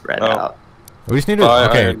need to spread out. We just need to. 5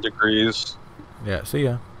 Okay. iron degrees. Yeah. See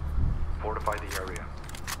ya. Fortify the area.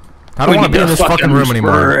 I don't We want need to be in to this fucking fucking room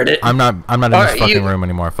anymore. spread it. I'm not in this Alright, fucking you- room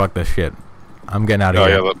anymore. Fuck this shit. I'm getting out of Oh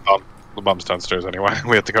here. yeah, the bomb's downstairs anyway.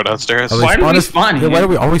 We have to go downstairs. Oh, they Why do we spawn Yeah, why here? do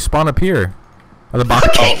we always spawn up here? Oh, the bomb.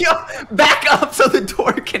 Okay, yo, back up so the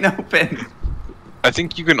door can open. I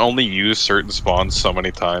think you can only use certain spawns so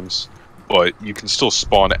many times, but you can still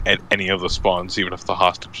spawn at any of the spawns, even if the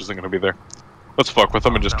hostage isn't going to be there. Let's fuck with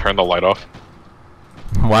them and just turn the light off.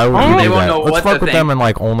 Why would They we do won't that? know Let's what fuck to with think. them and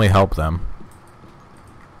like only help them.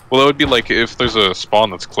 Well, that would be like if there's a spawn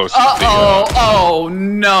that's close to the... Oh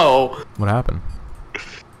no. What happened?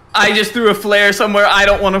 I just threw a flare somewhere I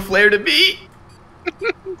don't want a flare to be.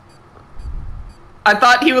 I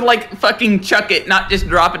thought he would like fucking chuck it, not just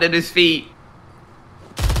drop it at his feet.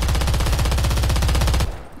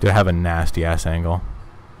 Dude, I have a nasty ass angle.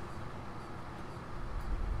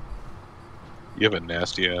 You have a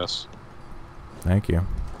nasty ass. Thank you.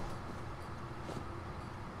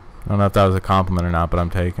 I don't know if that was a compliment or not, but I'm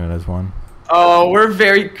taking it as one. Oh, we're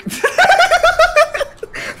very.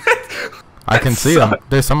 I can see them.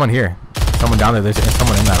 There's someone here. Someone down there. There's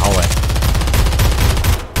someone in that hallway.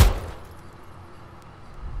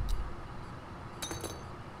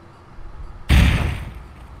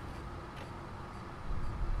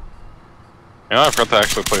 You know, I forgot to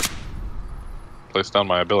actually place down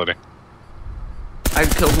my ability. I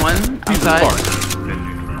killed one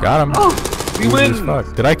outside. Got him. Oh, we Easy win. as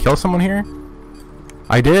fuck. Did I kill someone here?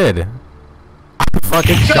 I did. I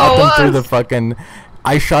fucking Show shot them through the us. fucking...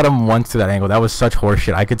 I shot him once through that angle. That was such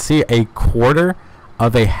horseshit. I could see a quarter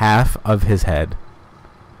of a half of his head.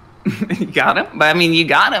 You got him? But I mean, you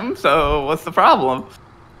got him, so what's the problem?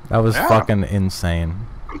 That was fucking insane.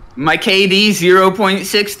 My KD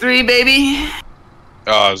 0.63, baby.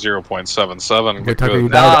 0.77. Wait, Tucker, Good. you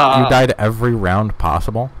died every round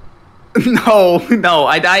possible? No,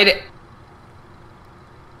 I died.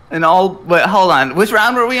 And all, but hold on. Which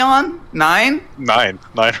round were we on? 9? 9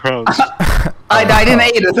 rounds. I died in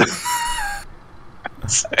 8 of them.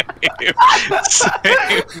 Same.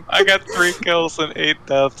 I got 3 kills and 8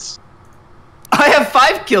 deaths. I have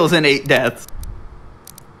 5 kills and 8 deaths.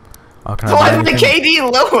 Oh, can So I why buy is the anything?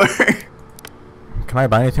 KD lower? Can I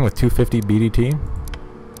buy anything with 250 BDT?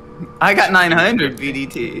 I got 900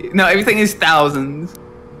 BDT. No, everything is thousands.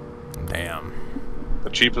 Damn. The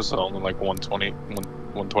cheapest is only like 120,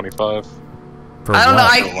 125. For I don't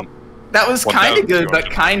know. what? That was kind of good, but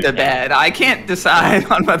 1,200. kind of bad. I can't decide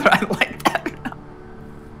on whether I like that or not.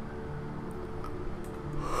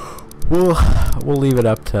 We'll leave it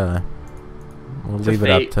up to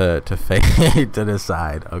fate. to fate to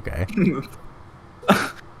decide. Okay.